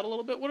about that a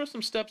little bit? What are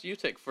some steps you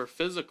take for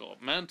physical,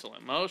 mental,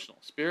 emotional,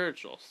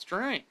 spiritual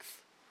strength?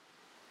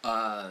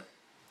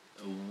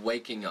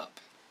 Waking up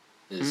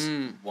is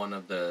one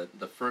of the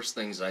first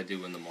things I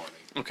do in the morning.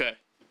 Okay.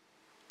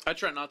 I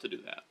try not to do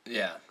that.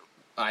 Yeah,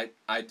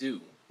 I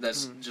do.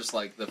 That's just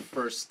like the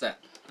first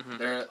step.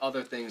 There are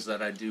other things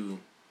that I do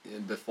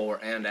before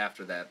and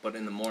after that, but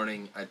in the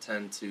morning I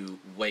tend to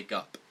wake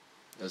up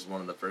as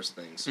one of the first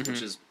things,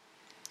 which is,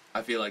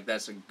 I feel like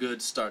that's a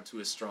good start to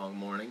a strong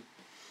morning.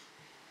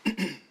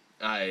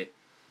 I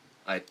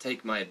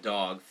take my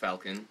dog,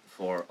 Falcon,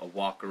 for a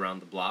walk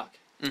around the block,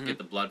 get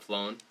the blood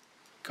flowing,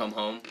 come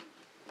home,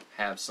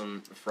 have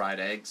some fried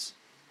eggs,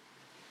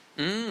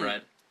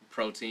 bread,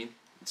 protein,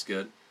 it's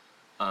good.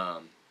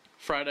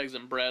 Fried eggs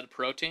and bread,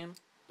 protein?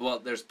 Well,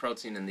 there's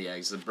protein in the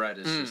eggs. The bread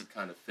is just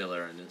kind of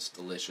filler and it's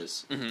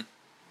delicious. You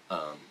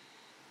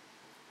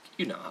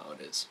know how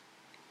it is.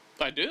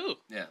 I do.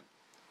 Yeah.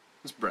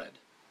 It's bread.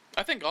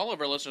 I think all of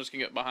our listeners can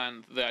get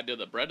behind the idea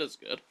that bread is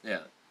good.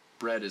 Yeah.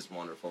 Bread is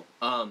wonderful.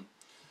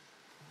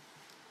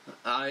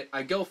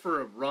 I go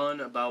for a run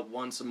about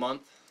once a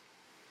month.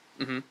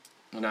 And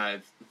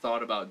I've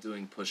thought about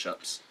doing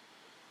push-ups.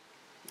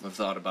 I've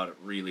thought about it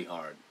really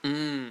hard.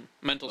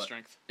 Mental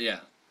strength.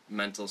 Yeah.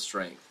 Mental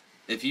strength.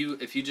 If you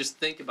just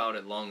think about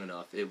it long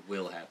enough, it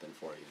will happen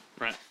for you.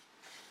 Right.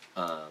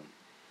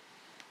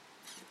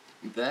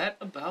 That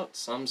about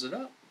sums it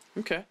up.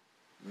 Okay.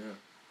 Yeah.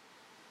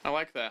 I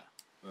like that.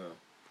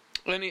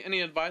 Yeah. Any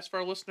advice for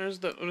our listeners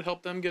that would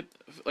help them get,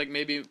 like,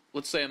 maybe,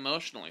 let's say,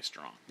 emotionally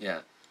strong?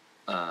 Yeah.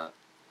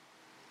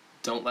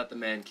 Don't let the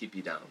man keep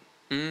you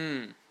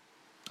down.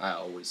 I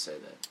always say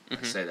that.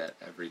 I say that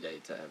every day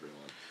to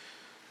everyone.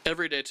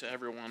 Every day to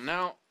everyone.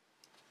 Now,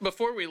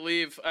 before we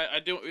leave, I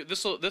do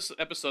this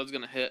episode's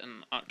going to hit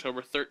on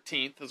October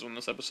 13th is when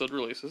this episode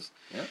releases.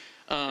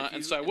 Yeah.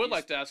 And so I would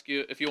like to ask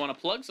you if you want to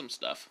plug some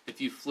stuff. If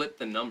you flip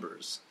the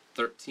numbers,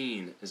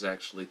 13 is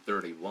actually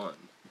 31,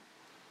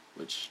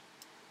 which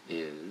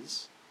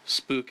is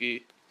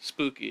Spooky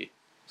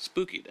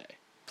day.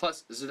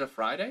 plus. Is it a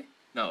Friday?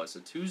 No, it's a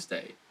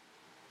Tuesday.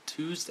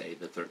 Tuesday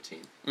the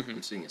 13th.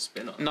 I'm seeing a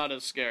spin-off. Not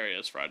as scary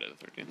as Friday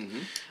the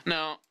 13th.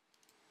 Now,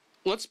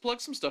 let's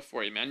plug some stuff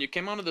for you, man. You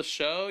came onto the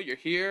show. You're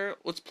here.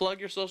 Let's plug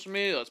your social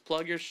media. Let's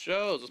plug your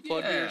shows. Let's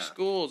plug your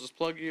schools. Let's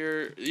plug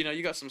your,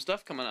 you got some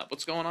stuff coming up.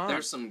 What's going on?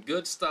 There's some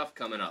good stuff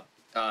coming up.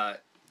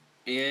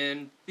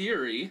 In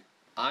theory,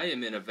 I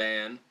am in a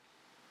van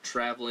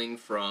traveling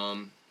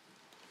from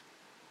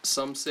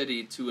some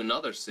city to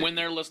another city. When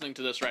they're listening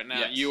to this right now,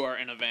 Yes. you are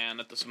in a van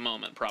at this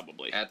moment,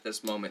 probably. At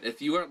this moment.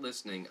 If you are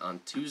listening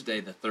on Tuesday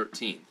the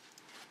 13th,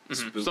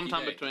 spooky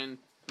Sometime day, between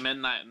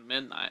midnight and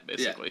midnight,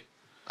 basically.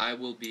 I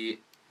will be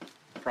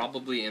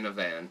probably in a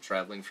van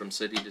traveling from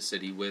city to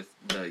city with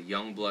the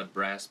Youngblood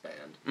Brass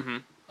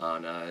Band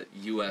on a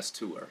U.S.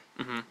 tour,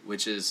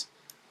 which is,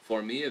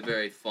 for me, a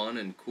very fun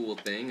and cool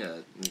thing,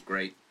 a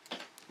great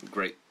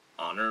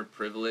honor,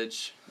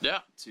 privilege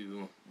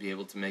to be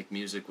able to make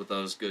music with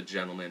those good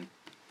gentlemen.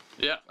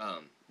 Yeah.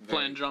 Very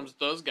Playing drums with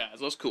those guys,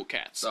 those cool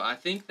cats. So I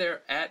think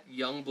they're at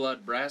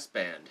Youngblood Brass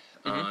Band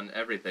on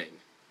everything.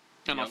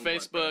 And on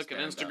Facebook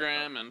and YoungBloodBrassBand.com.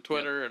 Instagram and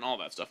Twitter and all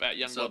that stuff at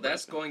Youngblood. So that's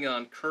Brass Band. going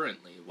on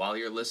currently while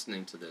you're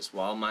listening to this,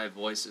 while my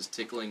voice is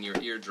tickling your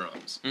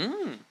eardrums.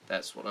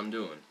 That's what I'm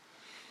doing.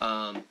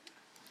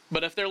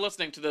 But if they're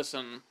listening to this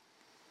in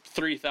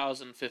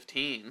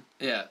 3015,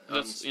 Yeah,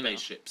 That's, you know,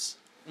 spaceships.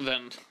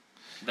 then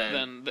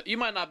you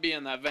might not be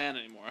in that van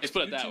anymore. Let's If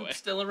put it that YouTube's way.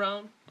 still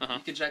around, Uh-huh. you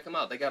can check them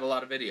out. They got a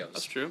lot of videos.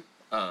 That's true.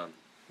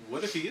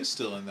 What if he is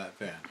still in that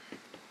van?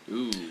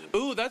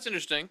 Ooh, that's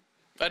interesting.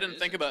 I didn't is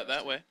think about it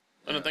that way. I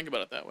Yeah. didn't think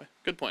about it that way.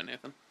 Good point,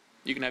 Nathan.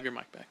 You can have your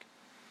mic back.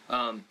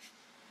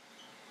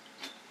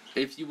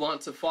 If you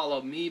want to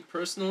follow me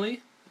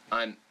personally,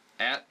 I'm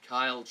at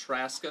Kyle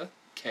Traska,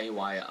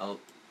 KYLETRASKA.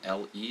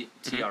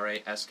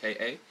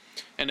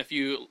 And if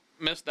you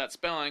missed that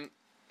spelling,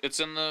 it's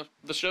in the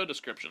show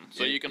description.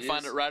 So It you can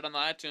find is. it right on the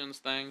iTunes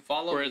thing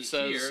Follow where me it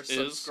says here, is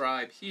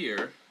subscribe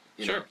here.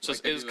 You sure. know, It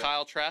says like I is do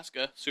Kyle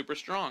Traska super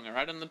strong,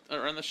 right in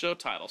the show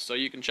title. So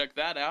you can check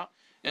that out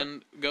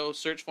and go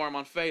search for him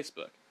on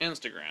Facebook,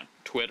 Instagram,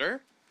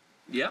 Twitter.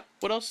 Yeah.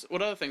 What else?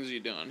 What other things are you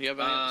doing? Do you have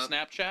any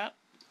Snapchat?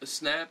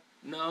 Snap?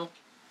 No.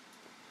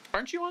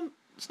 Aren't you on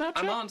Snapchat?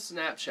 I'm on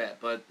Snapchat,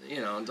 but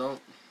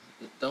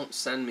don't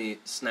send me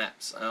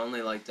snaps. I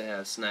only like to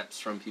have snaps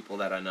from people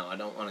that I know. I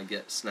don't want to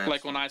get snaps.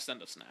 Like when I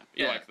send a snap.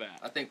 You like I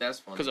that think that's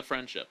fun. because of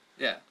friendship.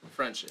 Yeah,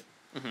 friendship.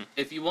 Mhm.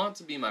 If you want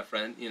to be my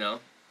friend, Well,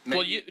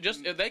 maybe-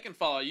 they can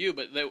follow you,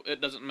 but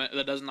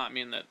that does not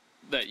mean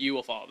that you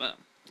will follow them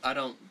I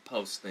don't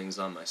post things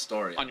on my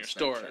story. on your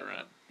story, Snapchat,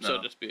 right? No.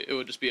 So it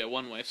would just be a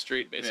one-way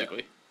street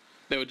basically.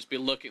 They would just be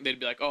looking. They'd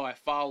be like, "Oh, I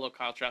follow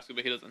Kyle Traska,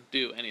 but he doesn't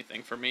do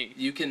anything for me."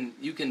 You can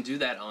do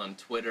that on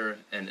Twitter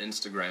and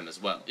Instagram as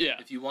well. Yeah.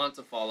 If you want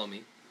to follow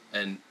me,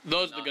 and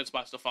Those are the good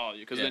spots to follow you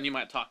because Yeah. then you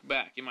might talk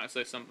back. You might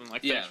say something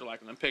like, Yeah. "Thanks for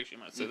liking the picture."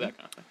 You might say that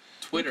kind of thing.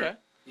 Twitter,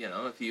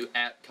 Okay. if you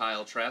at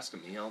Kyle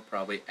Traska me, I'll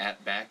probably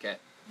at back at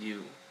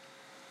you.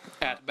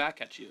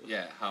 Back at you.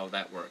 Yeah, how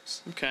that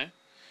works. Okay.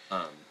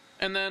 Um,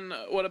 And then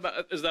what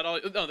about? Is that all?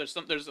 No, there's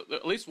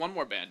at least one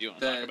more band you want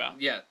to talk about.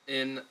 Yeah,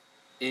 in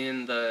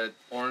the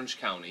Orange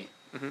County,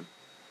 Mhm.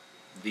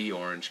 the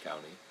Orange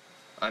County,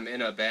 I'm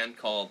in a band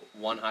called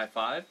One High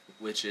Five,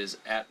 which is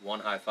at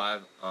One High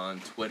Five on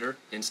Twitter,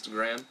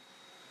 Instagram.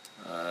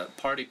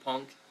 Party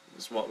punk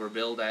is what we're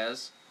billed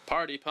as.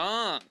 Party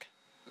punk.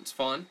 It's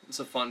fun. It's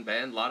a fun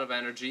band. A lot of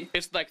energy.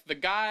 It's like the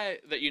guy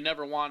that you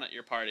never want at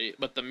your party,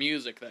 but the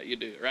music that you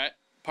do, right?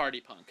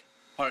 Party punk.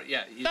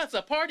 He's, That's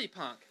a party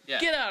punk. Yeah.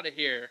 Get out of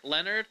here,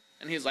 Leonard.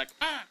 And he's like,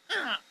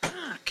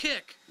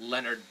 kick.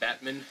 Leonard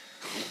Batman,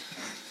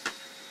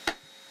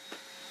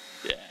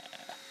 Yeah.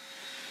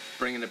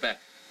 bringing it back.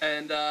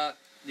 And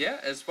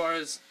as far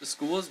as the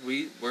schools,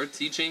 we're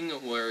teaching.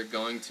 We're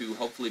going to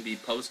hopefully be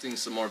posting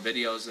some more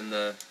videos in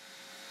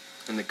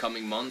the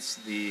coming months.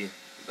 The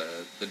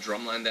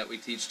drumline that we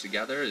teach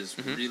together is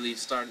really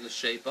starting to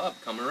shape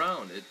up, come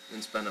around.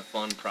 It's been a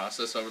fun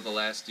process over the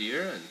last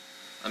year, and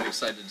I'm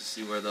excited to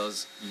see where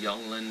those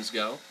younglings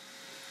go.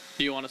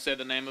 Do you want to say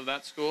the name of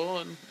that school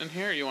in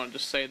here, or you want to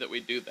just say that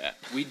we do that?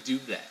 We do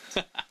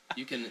that.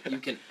 You can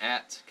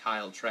at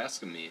Kyle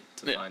Traska me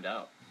to find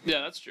out.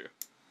 Yeah, that's true.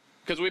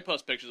 Because we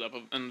post pictures up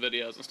and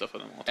videos and stuff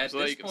of them all the time. At so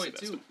that this you can point see that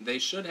too, stuff. they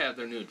should have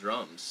their new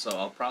drums, so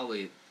I'll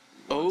probably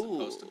want to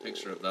post a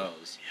picture of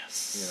those.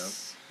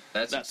 Yes.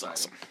 That's That's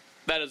exciting. awesome.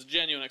 That is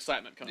genuine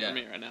excitement coming from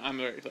Yeah. me right now. I'm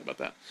very excited about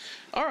that.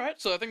 All right,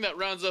 so I think that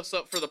rounds us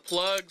up for the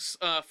plugs.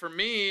 For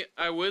me,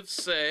 I would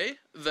say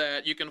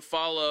that you can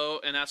follow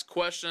and ask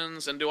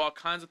questions and do all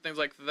kinds of things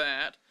like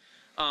that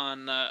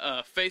on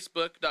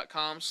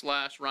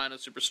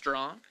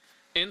Facebook.com/RyanIsSuperStrong,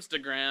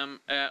 Instagram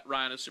at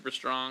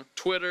RyanIsSuperStrong,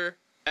 Twitter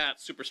at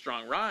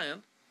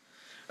SuperStrongRyan.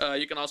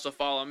 You can also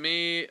follow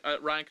me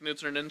at Ryan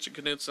Knutson or Ninja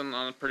Knutson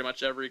on pretty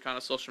much every kind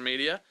of social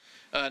media.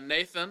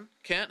 Nathan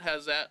Kent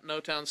has at No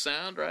Town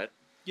Sound, right?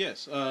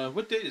 Yes.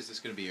 What date is this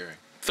going to be airing?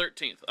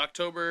 13th,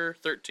 October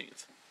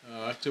 13th.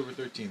 October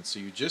 13th. So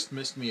you just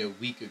missed me a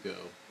week ago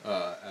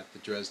at the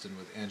Dresden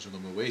with Angelo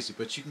Muesi,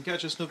 but you can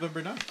catch us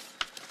November 9th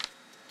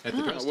at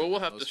the Dresden. Well, we'll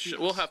have Los to. Feliz.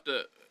 We'll have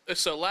to.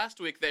 So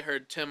last week they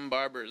heard Tim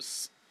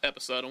Barber's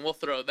episode, and we'll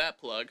throw that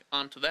plug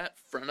onto that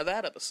front of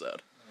that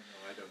episode.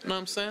 I don't Know what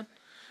I'm saying?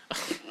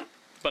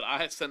 But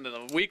I send in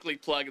a weekly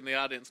plug, and the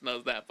audience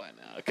knows that by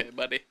now. Okay,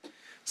 buddy.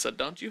 So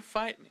don't you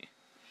fight me.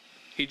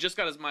 He just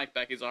got his mic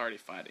back. He's already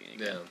fighting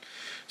again. Yeah.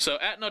 So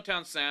at No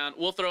Town Sound,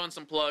 we'll throw in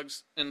some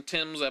plugs in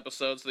Tim's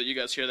episode so that you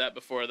guys hear that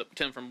before the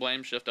Tim from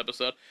Blame Shift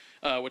episode,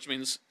 which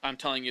means I'm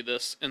telling you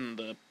this in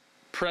the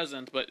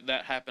present, but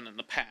that happened in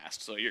the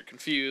past. So you're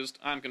confused.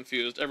 I'm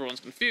confused. Everyone's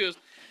confused.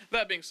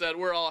 That being said,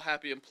 we're all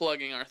happy in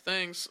plugging our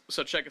things.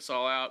 So check us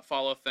all out.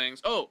 Follow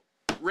things. Oh,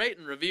 rate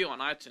and review on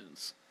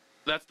iTunes.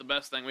 That's the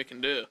best thing we can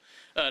do.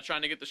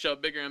 Trying to get the show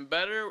bigger and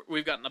better.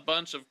 We've gotten a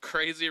bunch of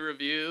crazy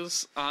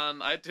reviews on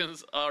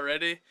iTunes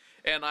already,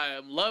 and I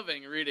am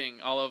loving reading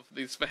all of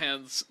these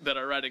fans that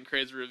are writing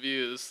crazy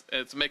reviews.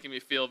 It's making me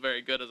feel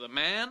very good as a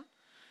man,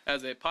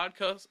 as a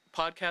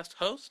podcast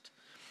host,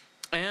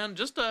 and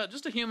just a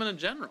human in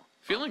general.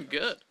 Feeling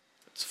good.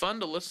 It's fun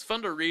to listen,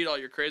 fun to read all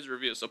your crazy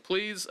reviews. So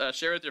please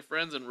share with your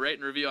friends and rate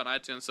and review on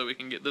iTunes so we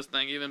can get this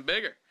thing even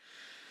bigger.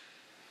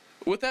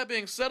 With that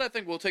being said, I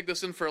think we'll take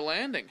this in for a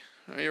landing.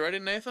 Are you ready,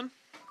 Nathan?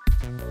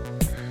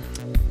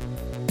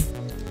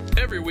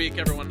 Every week,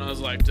 everyone knows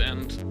I like to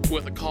end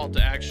with a call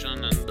to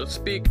action and to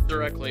speak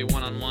directly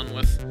one-on-one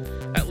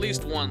with at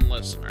least one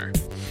listener.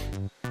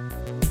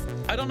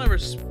 I don't ever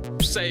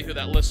say who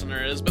that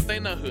listener is, but they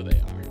know who they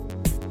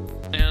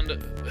are.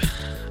 And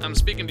I'm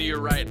speaking to you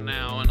right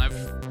now, and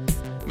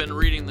I've been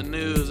reading the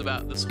news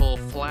about this whole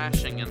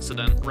flashing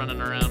incident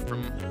running around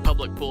from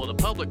public pool to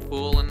public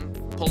pool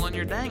and pulling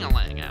your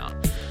dang-a-lang out.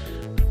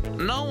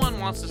 No one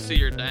wants to see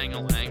your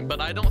dang-a-lang,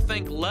 but I don't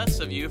think less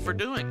of you for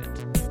doing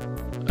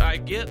it. I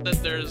get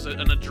that there's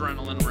an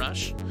adrenaline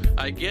rush.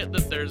 I get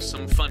that there's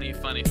some funny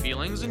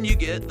feelings, and you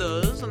get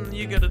those, and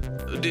you gotta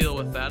deal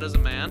with that as a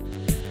man.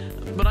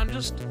 But I'm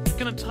just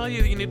gonna tell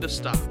you that you need to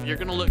stop. You're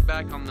gonna look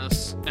back on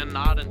this and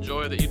not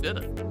enjoy that you did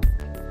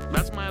it.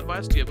 That's my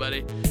advice to you,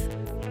 buddy.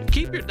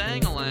 Keep your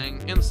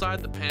dang-a-lang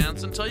inside the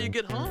pants until you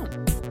get home.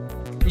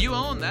 You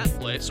own that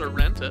place or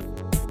rent it,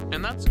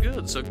 and that's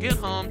good. So get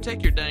home,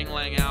 take your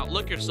dang-a-lang out,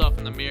 look yourself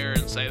in the mirror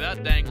and say,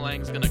 that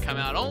dang-a-lang's gonna come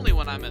out only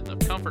when I'm in the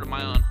comfort of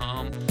my own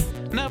home,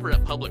 never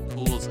at public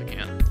pools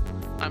again.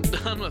 I'm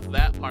done with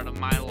that part of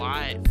my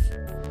life.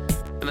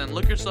 And then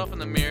look yourself in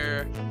the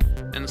mirror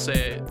and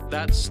say,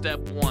 that's step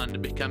one to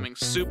becoming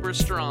super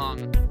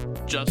strong,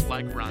 just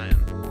like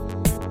Ryan.